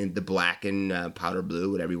and powder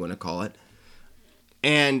blue, whatever you want to call it.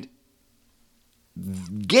 And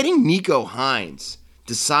getting Nico Hines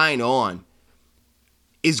to sign on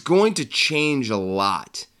is going to change a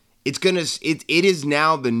lot. It is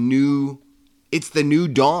now the new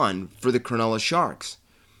dawn for the Cronulla Sharks.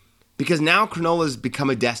 Because now Cronulla's become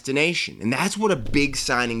a destination. And that's what a big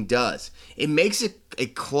signing does. It makes a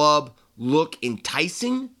club look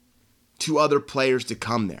enticing to other players to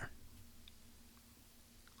come there.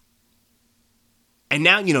 And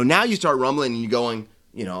now, now you start rumbling and you're going,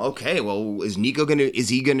 okay, well, is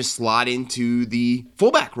he gonna slot into the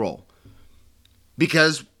fullback role?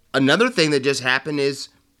 Because another thing that just happened is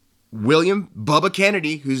William Bubba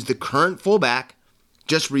Kennedy, who's the current fullback,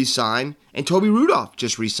 just re-signed, and Toby Rudolph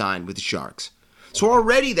just re-signed with the Sharks. So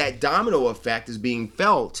already that domino effect is being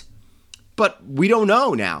felt, but we don't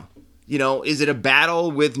know now. Is it a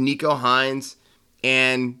battle with Nico Hines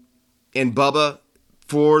and Bubba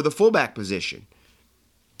for the fullback position?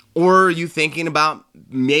 Or are you thinking about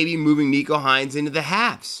maybe moving Nico Hines into the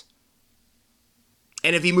halves?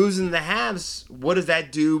 And if he moves into the halves, what does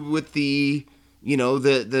that do with the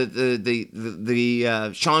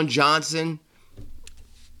Sean Johnson?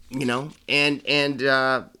 And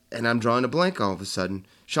I'm drawing a blank all of a sudden.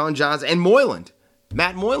 Sean Johnson and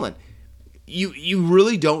Matt Moylan. You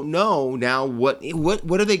really don't know now what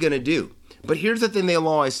are they going to do. But here's the thing they'll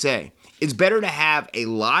always say. It's better to have a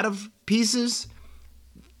lot of pieces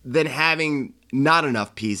than having not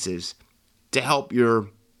enough pieces to help your,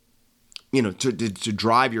 to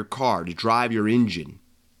drive your car, to drive your engine.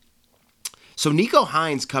 So Nico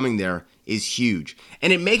Hines coming there is huge.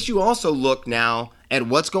 And it makes you also look now at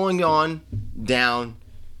what's going on down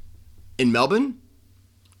in Melbourne.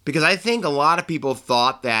 Because I think a lot of people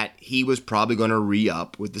thought that he was probably going to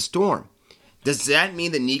re-up with the Storm. Does that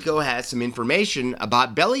mean that Nico has some information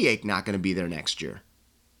about Bellyache not going to be there next year?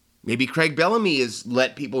 Maybe Craig Bellamy has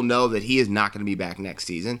let people know that he is not going to be back next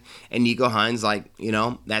season. And Nico Hines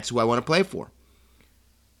that's who I want to play for.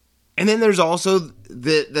 And then there's also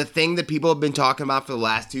the thing that people have been talking about for the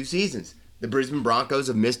last 2 seasons. The Brisbane Broncos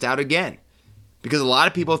have missed out again. Because a lot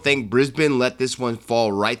of people think Brisbane let this one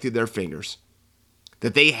fall right through their fingers.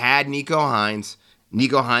 That they had Nico Hines.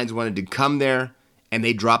 Nico Hines wanted to come there, and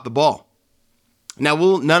they dropped the ball. Now,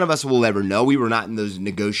 none of us will ever know. We were not in those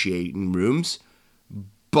negotiating rooms.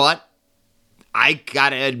 But I got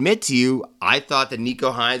to admit to you, I thought that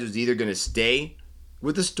Nico Hines was either going to stay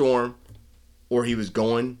with the Storm or he was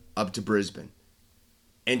going up to Brisbane.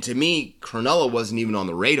 And to me, Cronulla wasn't even on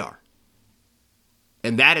the radar.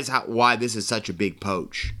 And that is why this is such a big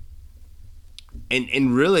poach.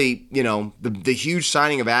 And really, you know, the huge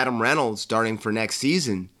signing of Adam Reynolds starting for next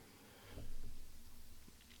season,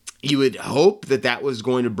 you would hope that was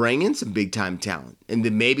going to bring in some big-time talent. And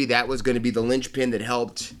then maybe that was going to be the linchpin that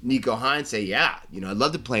helped Nico Hines say, yeah, you know, I'd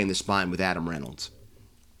love to play in the spine with Adam Reynolds.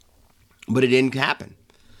 But it didn't happen.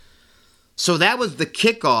 So that was the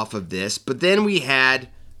kickoff of this. But then we had,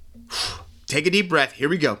 take a deep breath, here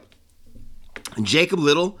we go. Jacob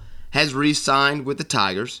Little has re-signed with the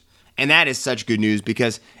Tigers. And that is such good news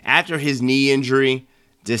because after his knee injury,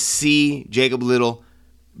 to see Jacob Little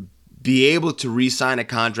be able to re-sign a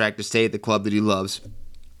contract to stay at the club that he loves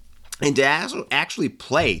and to actually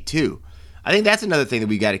play too. I think that's another thing that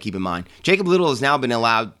we got to keep in mind. Jacob Little has now been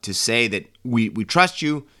allowed to say that we trust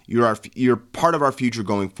you. You're part of our future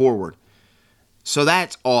going forward. So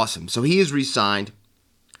that's awesome. So he is re-signed.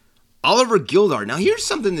 Oliver Gildart. Now here's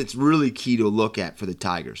something that's really key to look at for the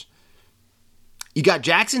Tigers. You got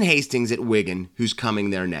Jackson Hastings at Wigan, who's coming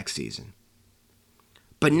there next season.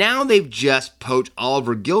 But now they've just poached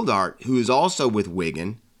Oliver Gildart, who is also with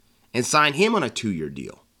Wigan, and signed him on a 2-year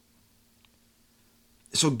deal.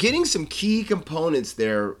 So getting some key components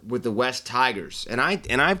there with the West Tigers. And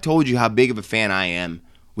I've told you how big of a fan I am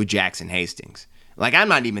with Jackson Hastings. Like, I'm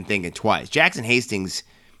not even thinking twice. Jackson Hastings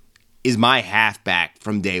is my halfback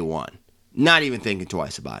from day one. Not even thinking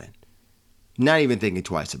twice about it. Not even thinking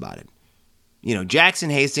twice about it. You know,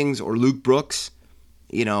 Jackson Hastings or Luke Brooks,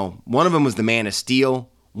 you know, one of them was the man of steel.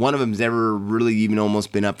 One of them's never really even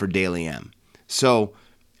almost been up for Daily M. So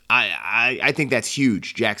I think that's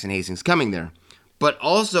huge, Jackson Hastings coming there. But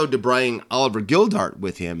also to bring Oliver Gildart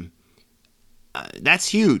with him, that's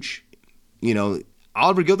huge. You know,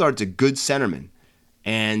 Oliver Gildart's a good centerman.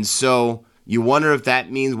 And so you wonder if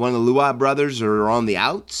that means one of the Luai brothers are on the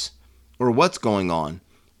outs or what's going on.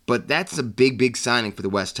 But that's a big, big signing for the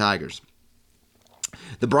West Tigers.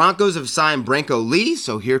 The Broncos have signed Branko Lee,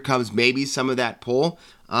 so here comes maybe some of that pull,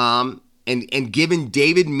 and given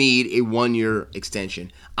David Mead a 1-year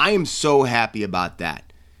extension. I am so happy about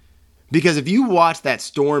that. Because if you watch that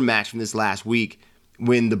Storm match from this last week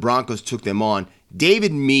when the Broncos took them on,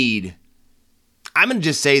 David Mead, I'm going to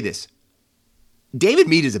just say this. David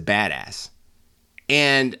Mead is a badass.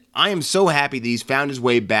 And I am so happy that he's found his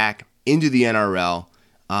way back into the NRL.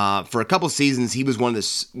 For a couple seasons, he was one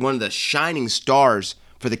of the shining stars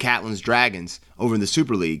for the Catlins Dragons over in the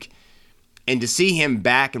Super League. And to see him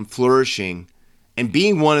back and flourishing and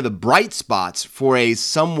being one of the bright spots for a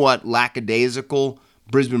somewhat lackadaisical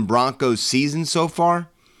Brisbane Broncos season so far,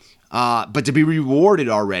 but to be rewarded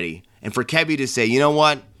already. And for Kevy to say, you know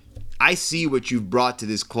what? I see what you've brought to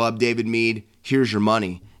this club, David Mead. Here's your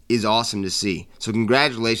money. Is awesome to see. So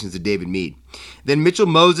congratulations to David Mead. Then Mitchell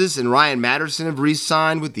Moses and Ryan Matterson have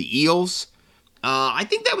re-signed with the Eels. I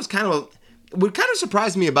think that was what kind of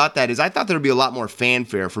surprised me about that is I thought there would be a lot more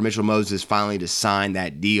fanfare for Mitchell Moses finally to sign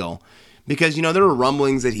that deal. Because, you know, there were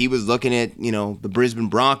rumblings that he was looking at, you know, the Brisbane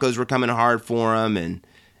Broncos were coming hard for him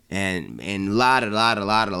and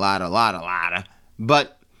la-da-la-da-la-da-la-da-la-da-la-da.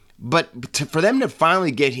 But for them to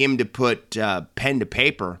finally get him to put pen to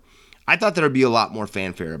paper, I thought there would be a lot more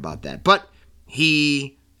fanfare about that. But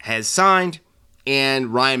he has signed,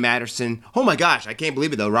 and Ryan Matterson, oh my gosh, I can't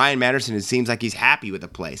believe it though. Ryan Matterson, it seems like he's happy with the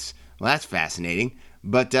place. Well, that's fascinating.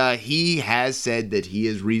 But he has said that he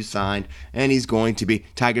is re-signed, and he's going to be.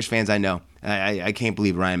 Tigers fans, I know. I can't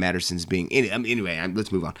believe Ryan Matterson's being. Anyway,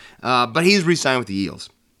 let's move on. But he's re-signed with the Eels.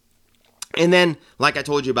 And then, like I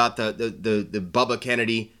told you about the Bubba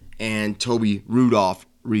Kennedy and Toby Rudolph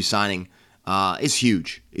re-signing, is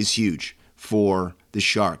huge for the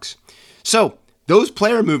Sharks. So those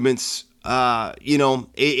player movements,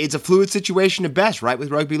 it's a fluid situation at best, right, with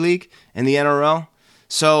rugby league and the NRL.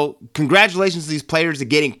 So congratulations to these players to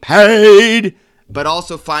getting paid, but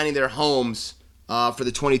also finding their homes for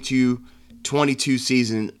the 22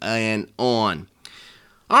 season and on.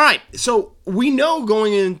 All right, so we know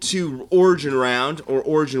going into Origin round or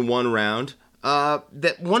Origin 1 round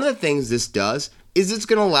that one of the things this does is it's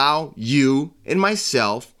going to allow you and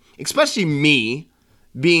myself, especially me,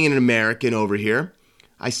 being an American over here.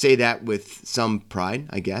 I say that with some pride,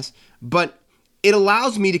 I guess. But it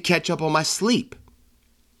allows me to catch up on my sleep.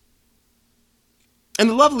 And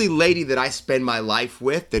the lovely lady that I spend my life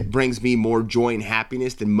with that brings me more joy and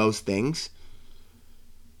happiness than most things,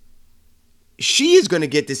 she is going to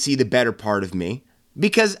get to see the better part of me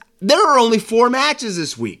because there are only 4 matches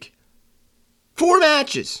this week. 4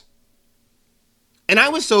 matches. And I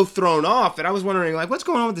was so thrown off that I was wondering, like, what's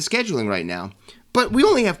going on with the scheduling right now? But we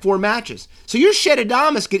only have 4 matches. So your Shed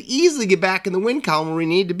Adamas could easily get back in the win column where we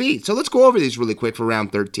need to be. So let's go over these really quick for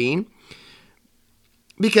round 13.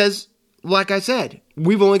 Because, like I said,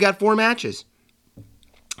 we've only got 4 matches.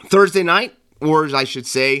 Thursday night, or as I should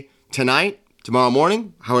say, tonight, tomorrow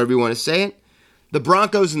morning, however you want to say it, the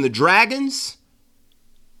Broncos and the Dragons.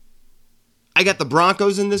 I got the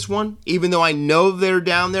Broncos in this one, even though I know they're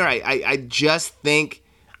down there. I just think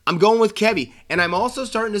I'm going with Kevy. And I'm also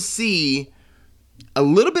starting to see a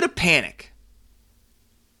little bit of panic.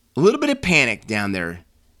 A little bit of panic down there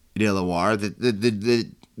at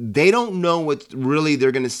Illawarra. They don't know what really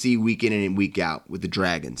they're going to see week in and week out with the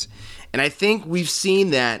Dragons. And I think we've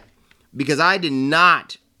seen that because I did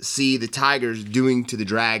not see the Tigers doing to the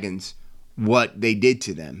Dragons what they did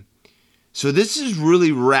to them. So this is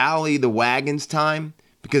really rally the wagons time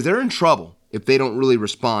because they're in trouble if they don't really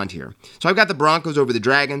respond here. So I've got the Broncos over the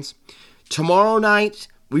Dragons. Tomorrow night,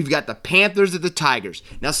 we've got the Panthers at the Tigers.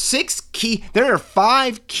 Now, there are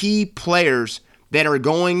 5 key players that are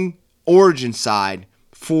going origin side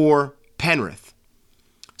for Penrith.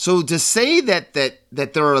 So to say that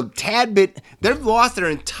they're a tad bit, they've lost their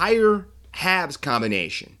entire halves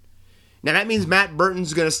combination. Now that means Matt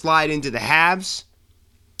Burton's going to slide into the halves.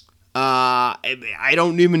 I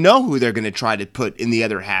don't even know who they're going to try to put in the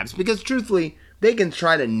other halves because truthfully, they can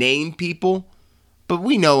try to name people, but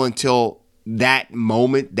we know until that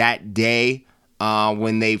moment, that day,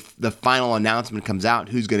 when the final announcement comes out,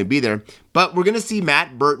 who's going to be there. But we're going to see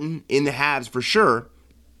Matt Burton in the halves for sure.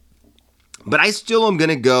 But I still am going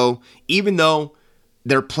to go, even though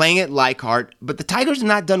they're playing at Leichhardt, but the Tigers have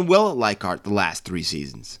not done well at Leichhardt the last 3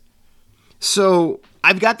 seasons. So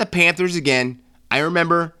I've got the Panthers again. I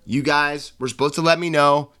remember you guys were supposed to let me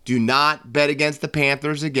know, do not bet against the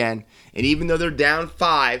Panthers again. And even though they're down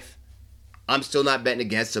 5, I'm still not betting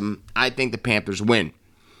against them. I think the Panthers win.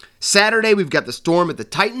 Saturday, we've got the Storm at the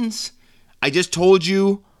Titans. I just told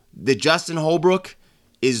you that Justin Holbrook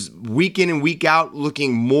is week in and week out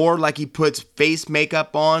looking more like he puts face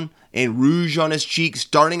makeup on and rouge on his cheek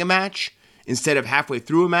starting a match instead of halfway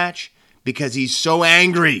through a match because he's so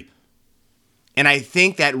angry. And I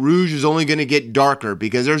think that rouge is only going to get darker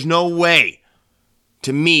because there's no way,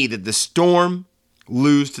 to me, that the Storm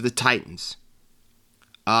lose to the Titans.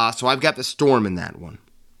 So I've got the Storm in that one.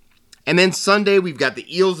 And then Sunday, we've got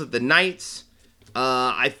the Eels at the Knights.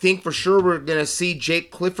 I think for sure we're going to see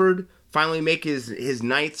Jake Clifford finally make his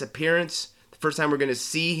Knights appearance. The first time we're going to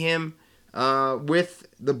see him with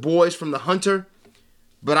the boys from the Hunter.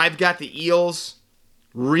 But I've got the Eels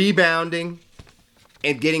rebounding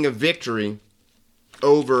and getting a victory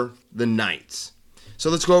over the Knights. So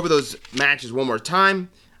let's go over those matches one more time.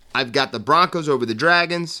 I've got the Broncos over the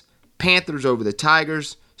Dragons, Panthers over the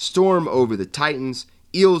Tigers, Storm over the Titans,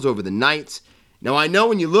 Eels over the Knights. Now I know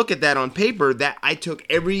when you look at that on paper that I took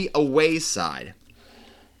every away side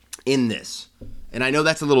in this. And I know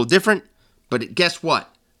that's a little different, but guess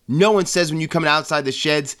what? No one says when you come outside the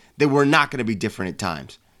sheds that we're not going to be different at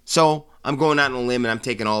times. So I'm going out on a limb and I'm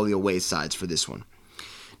taking all the away sides for this one.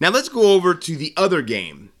 Now let's go over to the other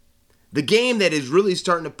game. The game that is really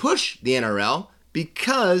starting to push the NRL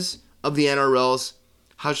because of the NRL's,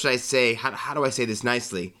 how do I say this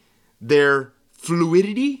nicely? Their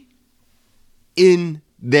fluidity in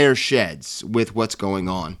their sheds with what's going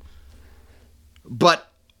on.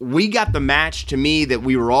 But we got the match, to me, that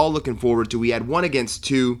we were all looking forward to. We had 1 against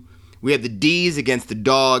 2. We had the D's against the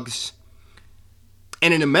Dogs.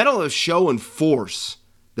 And in a medal of show and force,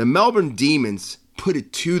 the Melbourne Demons put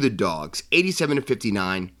it to the Dogs,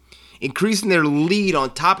 87-59, increasing their lead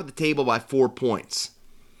on top of the table by 4 points.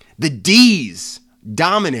 The D's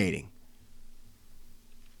dominating.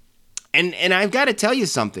 And I've got to tell you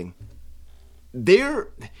something.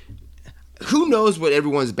 Who knows what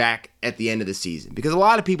everyone's back at the end of the season? Because a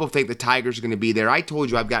lot of people think the Tigers are going to be there. I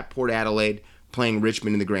told you I've got Port Adelaide playing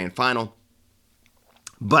Richmond in the grand final.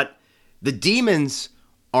 But the Demons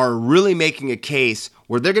are really making a case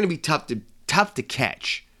where they're going to be tough to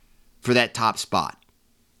catch for that top spot.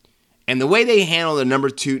 And the way they handle the number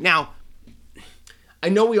 2. Now, I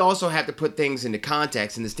know we also have to put things into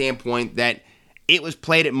context in the standpoint that it was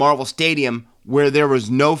played at Marvel Stadium where there was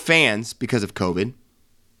no fans because of COVID.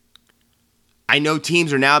 I know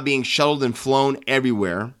teams are now being shuttled and flown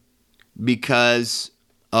everywhere because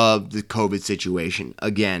of the COVID situation.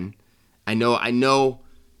 Again, I know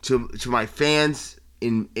to my fans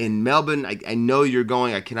in Melbourne, I know you're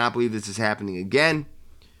going, I cannot believe this is happening again.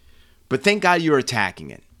 But thank God you're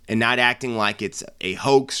attacking it and not acting like it's a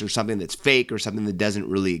hoax or something that's fake or something that doesn't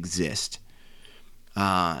really exist.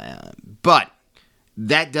 But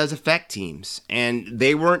that does affect teams. And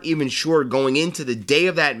they weren't even sure going into the day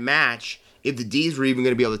of that match if the D's were even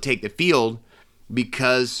going to be able to take the field,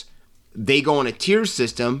 because they go on a tier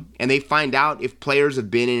system and they find out if players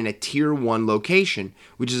have been in a tier 1 location,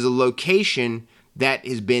 which is a location that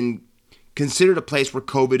has been considered a place where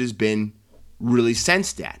COVID has been really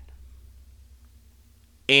sensed at.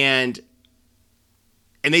 And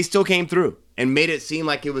they still came through and made it seem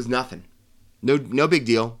like it was nothing. No big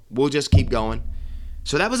deal. We'll just keep going.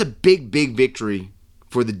 So that was a big, big victory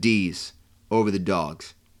for the D's over the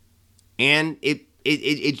Dogs. And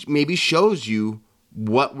it maybe shows you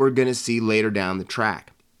what we're going to see later down the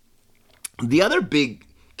track. The other big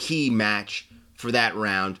key match for that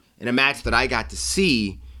round, and a match that I got to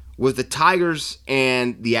see, was the Tigers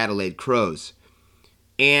and the Adelaide Crows.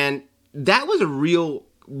 And that was a really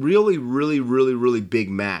big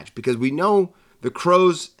match, because we know the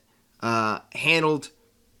Crows handled,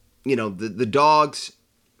 the Dogs.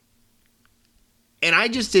 And I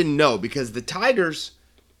just didn't know, because the Tigers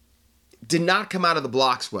did not come out of the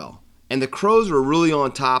blocks well, and the Crows were really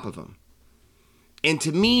on top of them. And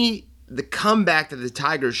to me, the comeback that the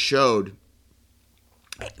Tigers showed,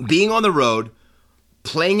 being on the road,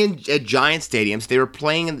 playing at Giant stadiums, they were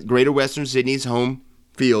playing in Greater Western Sydney's home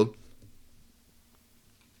field,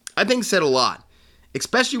 I think said a lot,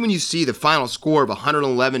 especially when you see the final score of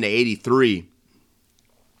 111-83.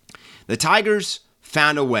 The Tigers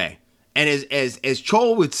found a way. And as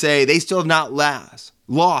Chol would say, they still have not lost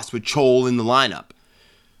with Chol in the lineup.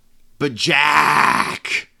 But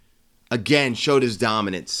Jack, again, showed his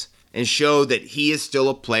dominance and showed that he is still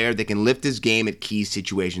a player that can lift his game at key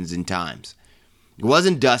situations and times. It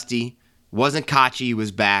wasn't Dusty. It wasn't Kachi who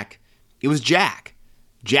was back. It was Jack.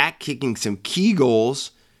 Jack kicking some key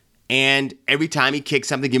goals, and every time he kicked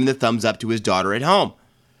something, giving the thumbs up to his daughter at home.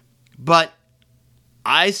 But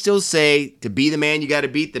I still say, to be the man, you got to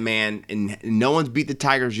beat the man, and no one's beat the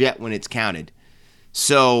Tigers yet when it's counted.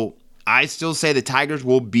 So I still say the Tigers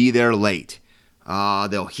will be there late.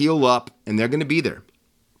 They'll heal up, and they're going to be there.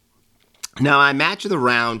 Now, my match of the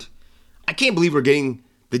round, I can't believe we're getting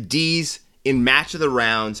the D's in match of the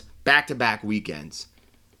rounds back-to-back weekends.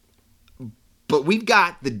 But we've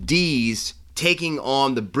got the D's taking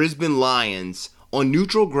on the Brisbane Lions on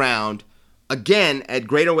neutral ground, again at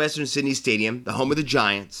Greater Western Sydney Stadium, the home of the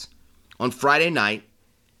Giants, on Friday night.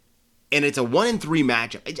 And it's a 1-3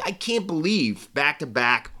 matchup. I can't believe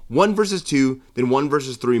back-to-back 1 versus 2, then 1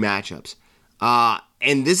 versus 3 matchups.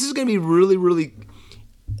 And this is going to be really, really...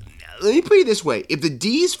 Let me put it this way. If the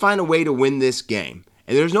D's find a way to win this game,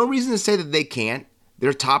 and there's no reason to say that they can't,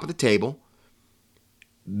 they're top of the table,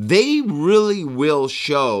 they really will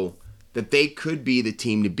show that they could be the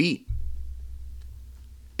team to beat.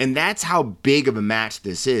 And that's how big of a match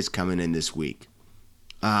this is coming in this week.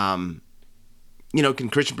 Can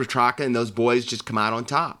Christian Petrarca and those boys just come out on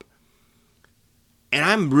top? And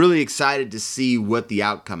I'm really excited to see what the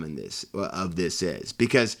outcome of this is.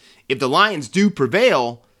 Because if the Lions do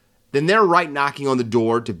prevail, then they're right knocking on the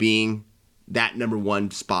door to being that number one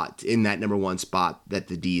spot that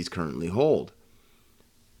the D's currently hold.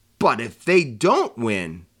 But if they don't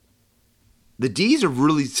win, the D's have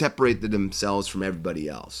really separated themselves from everybody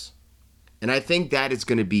else. And I think that is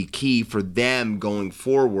going to be key for them going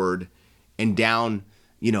forward and down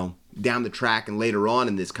the track and later on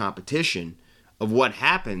in this competition of what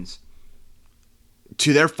happens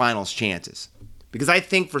to their finals chances. Because I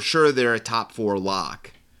think for sure they're a top 4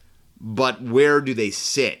 lock. But where do they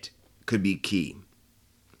sit could be key.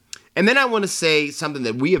 And then I want to say something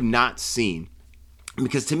that we have not seen.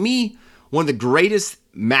 Because to me, one of the greatest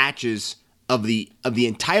matches of the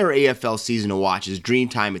entire AFL season to watch is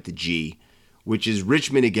Dreamtime at the G, which is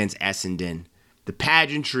Richmond against Essendon. The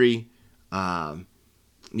pageantry, the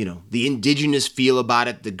indigenous feel about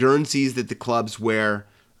it, the Guernseys that the clubs wear.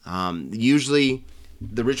 Usually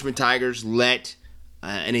the Richmond Tigers let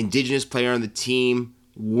an indigenous player on the team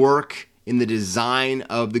work in the design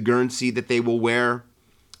of the Guernsey that they will wear.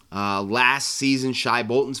 Last season, Shai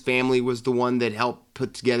Bolton's family was the one that helped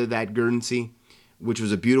put together that Guernsey, which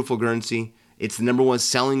was a beautiful Guernsey. It's the number one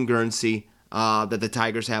selling Guernsey that the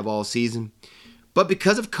Tigers have all season. But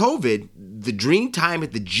because of COVID, the Dreamtime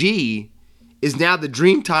at the G is now the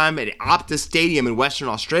Dreamtime at Optus Stadium in Western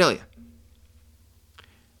Australia,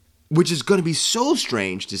 which is going to be so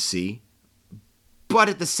strange to see, but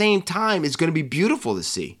at the same time, it's going to be beautiful to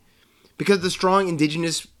see because the strong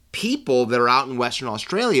indigenous people that are out in Western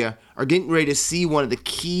Australia are getting ready to see one of the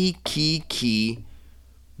key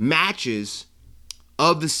matches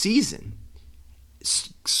of the season.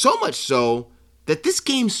 So much so that this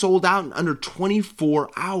game sold out in under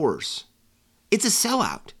 24 hours. It's a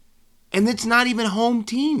sellout. And it's not even home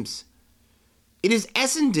teams. It is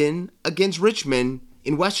Essendon against Richmond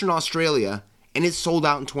in Western Australia, and it's sold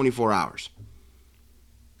out in 24 hours.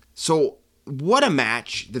 So what a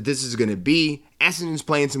match that this is going to be. Essendon's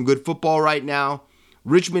playing some good football right now.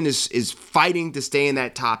 Richmond is fighting to stay in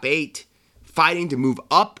that top 8, fighting to move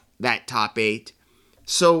up that top 8.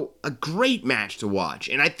 So a great match to watch.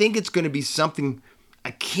 And I think it's going to be something,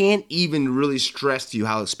 I can't even really stress to you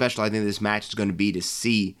how special I think this match is going to be to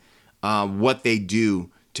see what they do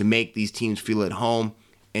to make these teams feel at home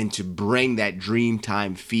and to bring that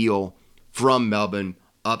Dreamtime feel from Melbourne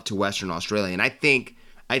up to Western Australia. And I think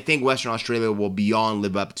Western Australia will beyond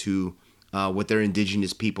live up to what their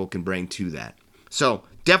Indigenous people can bring to that. So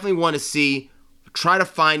definitely want to see. Try to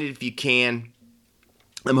find it if you can.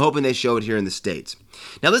 I'm hoping they show it here in the States.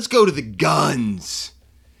 Now let's go to the guns.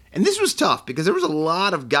 And this was tough because there was a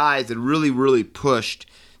lot of guys that really pushed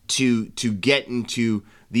to get into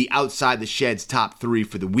the Outside the Sheds top 3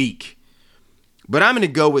 for the week. But I'm going to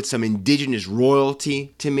go with some Indigenous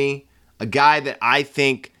royalty to me. A guy that I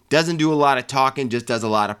think doesn't do a lot of talking, just does a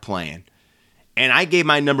lot of playing. And I gave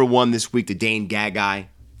my number 1 this week to Dane Gagai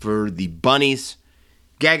for the Bunnies.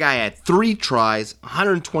 Gagai had 3 tries,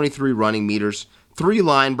 123 running meters, 3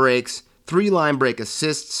 line breaks, 3 line break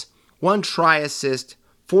assists, 1 try assist,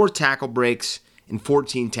 4 tackle breaks, and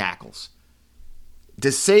 14 tackles.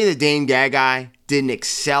 To say that Dane Gagai didn't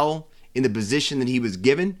excel in the position that he was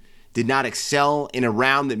given, did not excel in a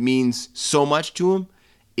round that means so much to him,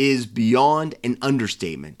 is beyond an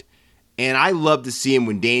understatement. And I love to see him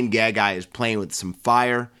when Dane Gagai is playing with some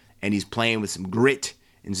fire and he's playing with some grit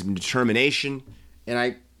and some determination. And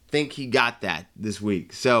I think he got that this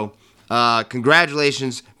week. So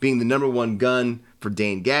congratulations being the number 1 gun for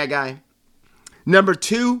Dane Gagai. Number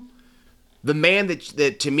 2, the man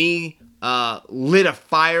that to me lit a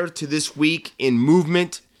fire to this week in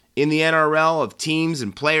movement in the NRL of teams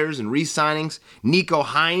and players and re-signings, Nico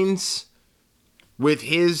Hines, with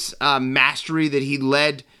his mastery that he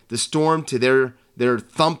led the Storm to their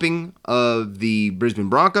thumping of the Brisbane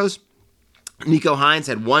Broncos. Nico Hines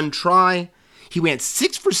had 1 try. He went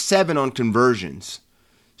 6 for 7 on conversions.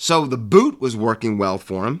 So the boot was working well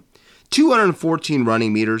for him. 214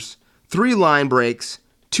 running meters, 3 line breaks,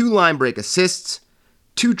 2 line break assists,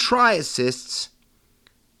 2 try assists,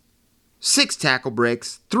 6 tackle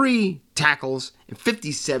breaks, 3 tackles, and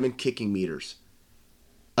 57 kicking meters.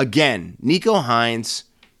 Again, Nico Hines,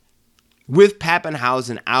 with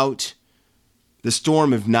Pappenhausen out, the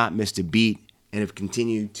Storm have not missed a beat and have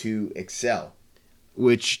continued to excel,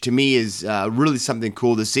 which to me is really something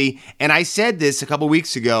cool to see. And I said this a couple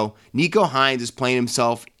weeks ago, Nico Hines is playing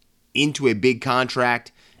himself into a big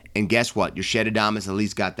contract, and guess what? Your Shedadamas at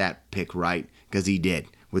least got that pick right, because he did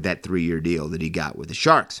with that 3-year deal that he got with the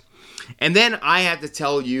Sharks. And then I have to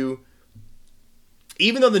tell you,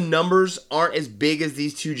 even though the numbers aren't as big as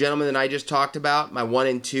these 2 gentlemen that I just talked about, my 1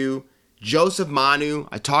 and 2, Joseph Manu,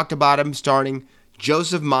 I talked about him starting.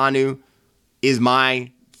 Joseph Manu is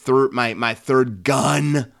my third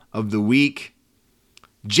gun of the week.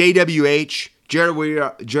 JWH, Jared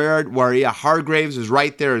Waerea-Hargreaves is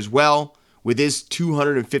right there as well with his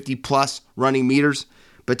 250 plus running meters.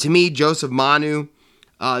 But to me, Joseph Manu,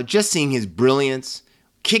 just seeing his brilliance,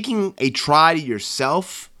 kicking a try to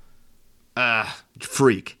yourself,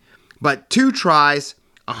 freak. But 2 tries,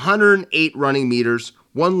 108 running meters,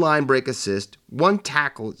 1 line break assist, 1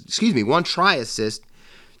 try assist,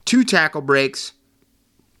 2 tackle breaks,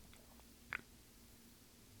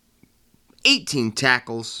 18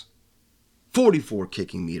 tackles, 44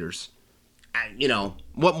 kicking meters.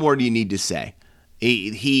 What more do you need to say?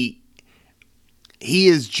 He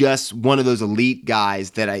is just one of those elite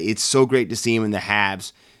guys that it's so great to see him in the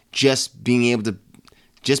Habs, just being able to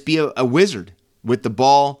just be a wizard with the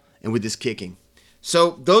ball and with his kicking.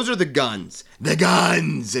 So those are the guns. The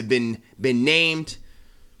guns have been named.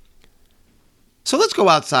 So let's go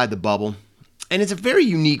outside the bubble. And it's a very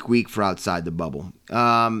unique week for outside the bubble.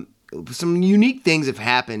 Some unique things have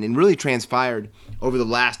happened and really transpired over the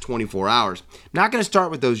last 24 hours. Not going to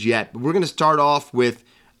start with those yet, but we're going to start off with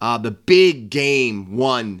the big game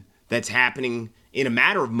 1 that's happening in a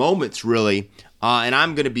matter of moments, really. And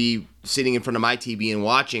I'm going to be sitting in front of my TV and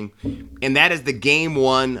watching. And that is the game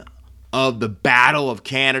 1 of the Battle of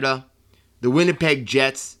Canada. The Winnipeg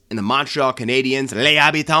Jets and the Montreal Canadiens, Les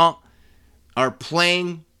Habitants, are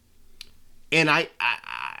playing. And I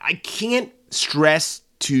can't stress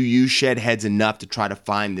to you shed heads enough to try to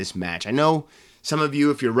find this match. I know some of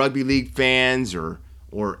you, if you're rugby league fans or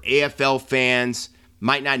AFL fans,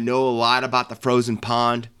 might not know a lot about the Frozen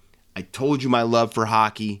Pond. I told you my love for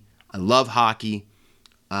hockey. I love hockey.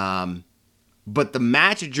 But the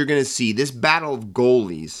match that you're going to see, this battle of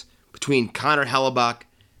goalies between Connor Hellebuyck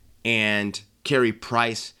and Carey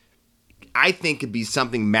Price, I think could be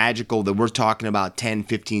something magical that we're talking about 10,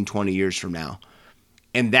 15, 20 years from now.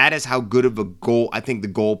 And that is how good of a goal I think the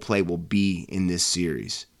goal play will be in this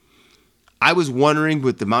series. I was wondering,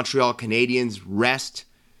 with the Montreal Canadiens rest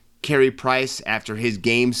Carey Price after his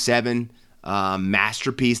Game 7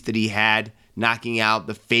 masterpiece that he had, knocking out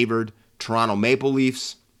the favored Toronto Maple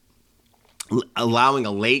Leafs, allowing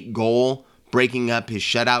a late goal, breaking up his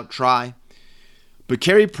shutout try. But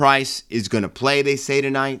Carey Price is going to play, they say,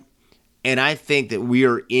 tonight. And I think that we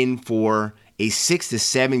are in for a 6 to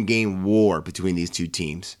 7 game war between these two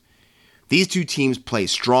teams. These two teams play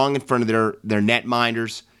strong in front of their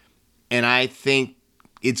netminders. And I think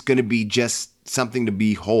it's going to be just something to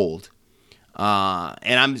behold.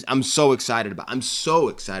 And I'm so excited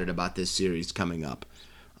about this series coming up.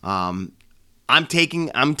 I'm taking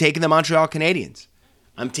the Montreal Canadiens.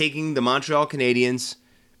 I'm taking the Montreal Canadiens,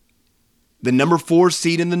 the number 4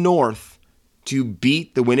 seed in the North, to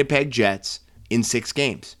beat the Winnipeg Jets in 6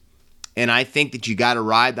 games. And I think that you got to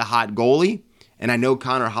ride the hot goalie. And I know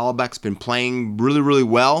Connor Hellebuyck's been playing really, really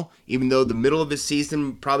well, even though the middle of his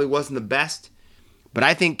season probably wasn't the best. But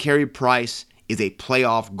I think Carey Price is a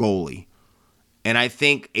playoff goalie. And I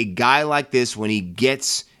think a guy like this, when he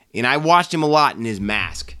gets, and I watched him a lot in his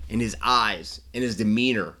mask, in his eyes, in his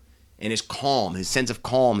demeanor, and his calm, his sense of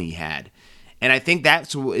calm he had. And I think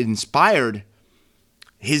that's what inspired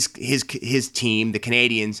his team, the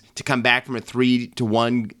Canadiens, to come back from a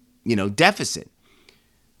 3-1, deficit.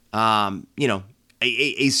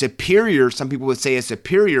 A superior, some people would say a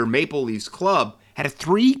superior Maple Leafs club had a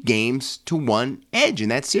 3-1 edge in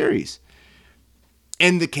that series.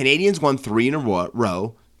 And the Canadiens won 3 in a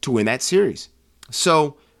row to win that series.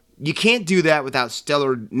 So you can't do that without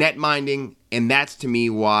stellar net minding, and that's to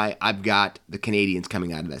me why I've got the Canadiens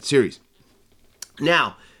coming out of that series.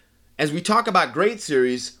 Now, as we talk about great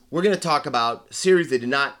series, we're going to talk about a series that did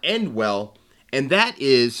not end well, and that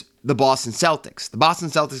is the Boston Celtics. The Boston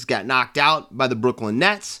Celtics got knocked out by the Brooklyn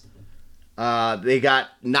Nets. They got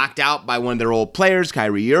knocked out by one of their old players,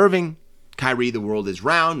 Kyrie Irving. Kyrie, the world is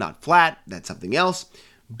round, not flat. That's something else.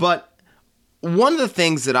 But one of the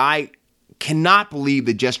things that I cannot believe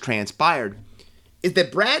that just transpired is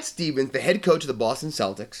that Brad Stevens, the head coach of the Boston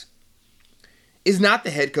Celtics, is not the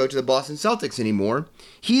head coach of the Boston Celtics anymore.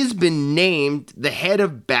 He has been named the head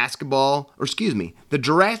of the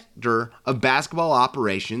director of basketball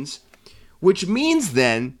operations, which means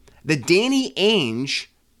then that Danny Ainge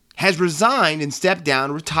has resigned and stepped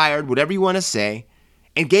down, retired, whatever you want to say,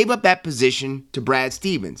 and gave up that position to Brad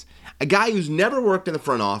Stevens, a guy who's never worked in the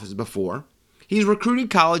front office before. He's recruited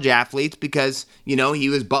college athletes because, he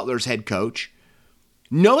was Butler's head coach.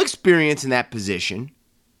 No experience in that position.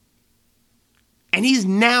 And he's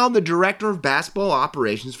now the director of basketball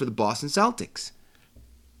operations for the Boston Celtics.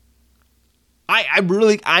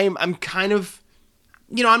 I'm kind of,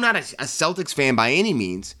 I'm not a Celtics fan by any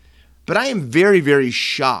means, but I am very, very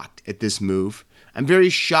shocked at this move. I'm very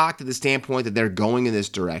shocked at the standpoint that they're going in this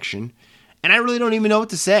direction. And I really don't even know what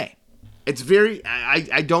to say.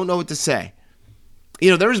 I don't know what to say.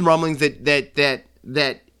 There's rumblings that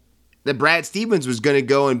Brad Stevens was going to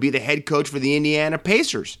go and be the head coach for the Indiana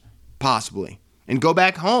Pacers, possibly, and go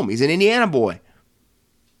back home. He's an Indiana boy.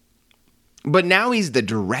 But now he's the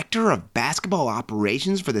director of basketball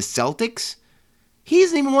operations for the Celtics. He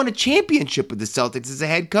hasn't even won a championship with the Celtics as a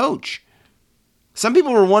head coach. Some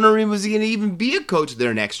people were wondering, was he going to even be a coach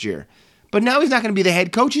there next year? But now he's not going to be the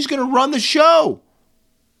head coach. He's going to run the show.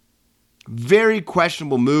 Very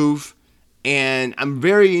questionable move. And I'm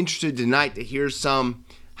very interested tonight to hear some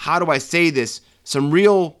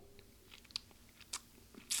real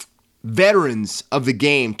veterans of the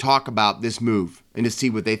game talk about this move and to see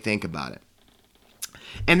what they think about it.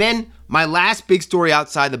 And then my last big story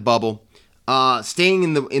outside the bubble, staying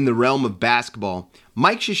in the realm of basketball,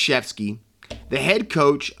 Mike Krzyzewski, the head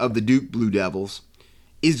coach of the Duke Blue Devils,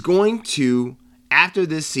 is going to, after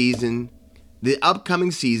this season, the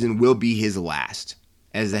upcoming season will be his last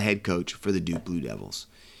as the head coach for the Duke Blue Devils.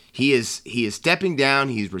 He is stepping down.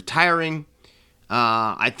 He's retiring.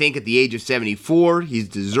 I think at the age of 74, he's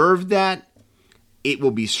deserved that. It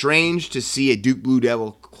will be strange to see a Duke Blue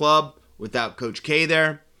Devil club without Coach K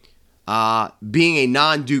there. Being a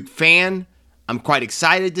non-Duke fan, I'm quite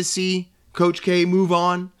excited to see Coach K move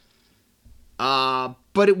on.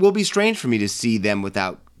 But it will be strange for me to see them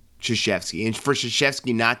without Krzyzewski, and for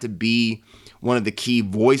Krzyzewski not to be one of the key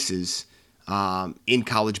voices in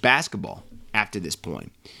college basketball after this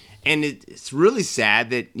point. And it's really sad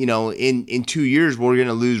that, in 2 years we're going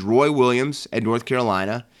to lose Roy Williams at North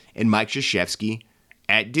Carolina and Mike Krzyzewski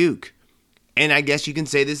at Duke. And I guess you can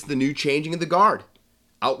say this is the new changing of the guard.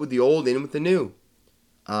 Out with the old, in with the new.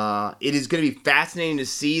 It is going to be fascinating to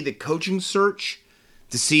see the coaching search,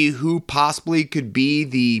 to see who possibly could be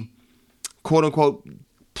the quote-unquote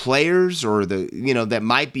players or the that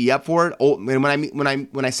might be up for it.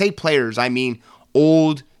 When I say players, I mean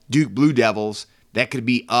old Duke Blue Devils that could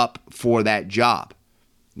be up for that job.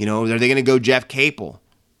 Are they going to go Jeff Capel?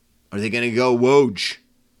 Are they going to go Woj?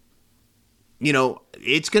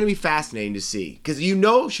 It's going to be fascinating to see because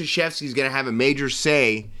Krzyzewski's going to have a major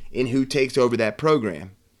say in who takes over that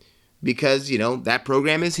program because, that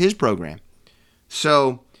program is his program.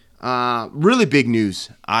 So, really big news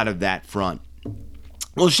out of that front.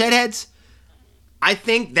 Well, Shedheads, I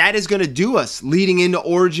think that is going to do us leading into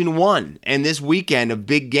Origin 1 and this weekend of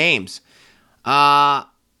big games.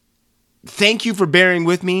 Thank you for bearing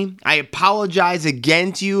with me. I apologize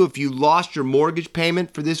again to you if you lost your mortgage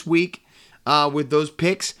payment for this week with those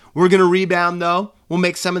picks. We're going to rebound, though. We'll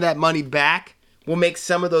make some of that money back. We'll make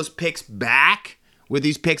some of those picks back with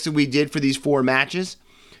these picks that we did for these 4 matches.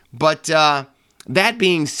 But that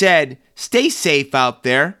being said, stay safe out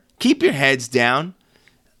there. Keep your heads down.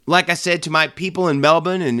 Like I said to my people in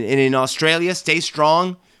Melbourne and in Australia, stay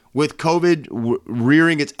strong with COVID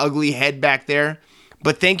rearing its ugly head back there.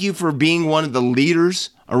 But thank you for being one of the leaders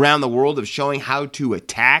around the world of showing how to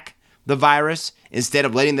attack the virus instead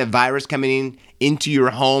of letting the virus come into your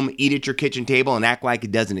home, eat at your kitchen table, and act like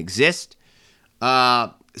it doesn't exist.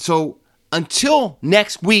 So until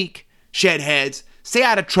next week, Shedheads, stay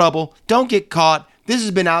out of trouble. Don't get caught. This has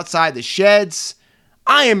been Outside the Sheds.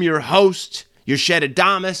 I am your host, your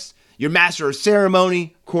Shedadamus, your master of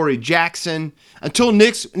ceremony, Corey Jackson. Until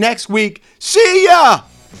next week, see ya!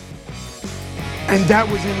 And that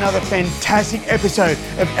was another fantastic episode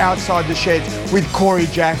of Outside the Sheds with Corey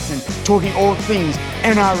Jackson, talking all things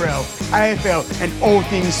NRL, AFL, and all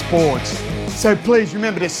things sports. So please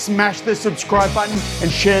remember to smash the subscribe button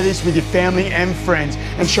and share this with your family and friends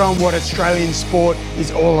and show them what Australian sport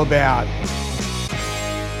is all about.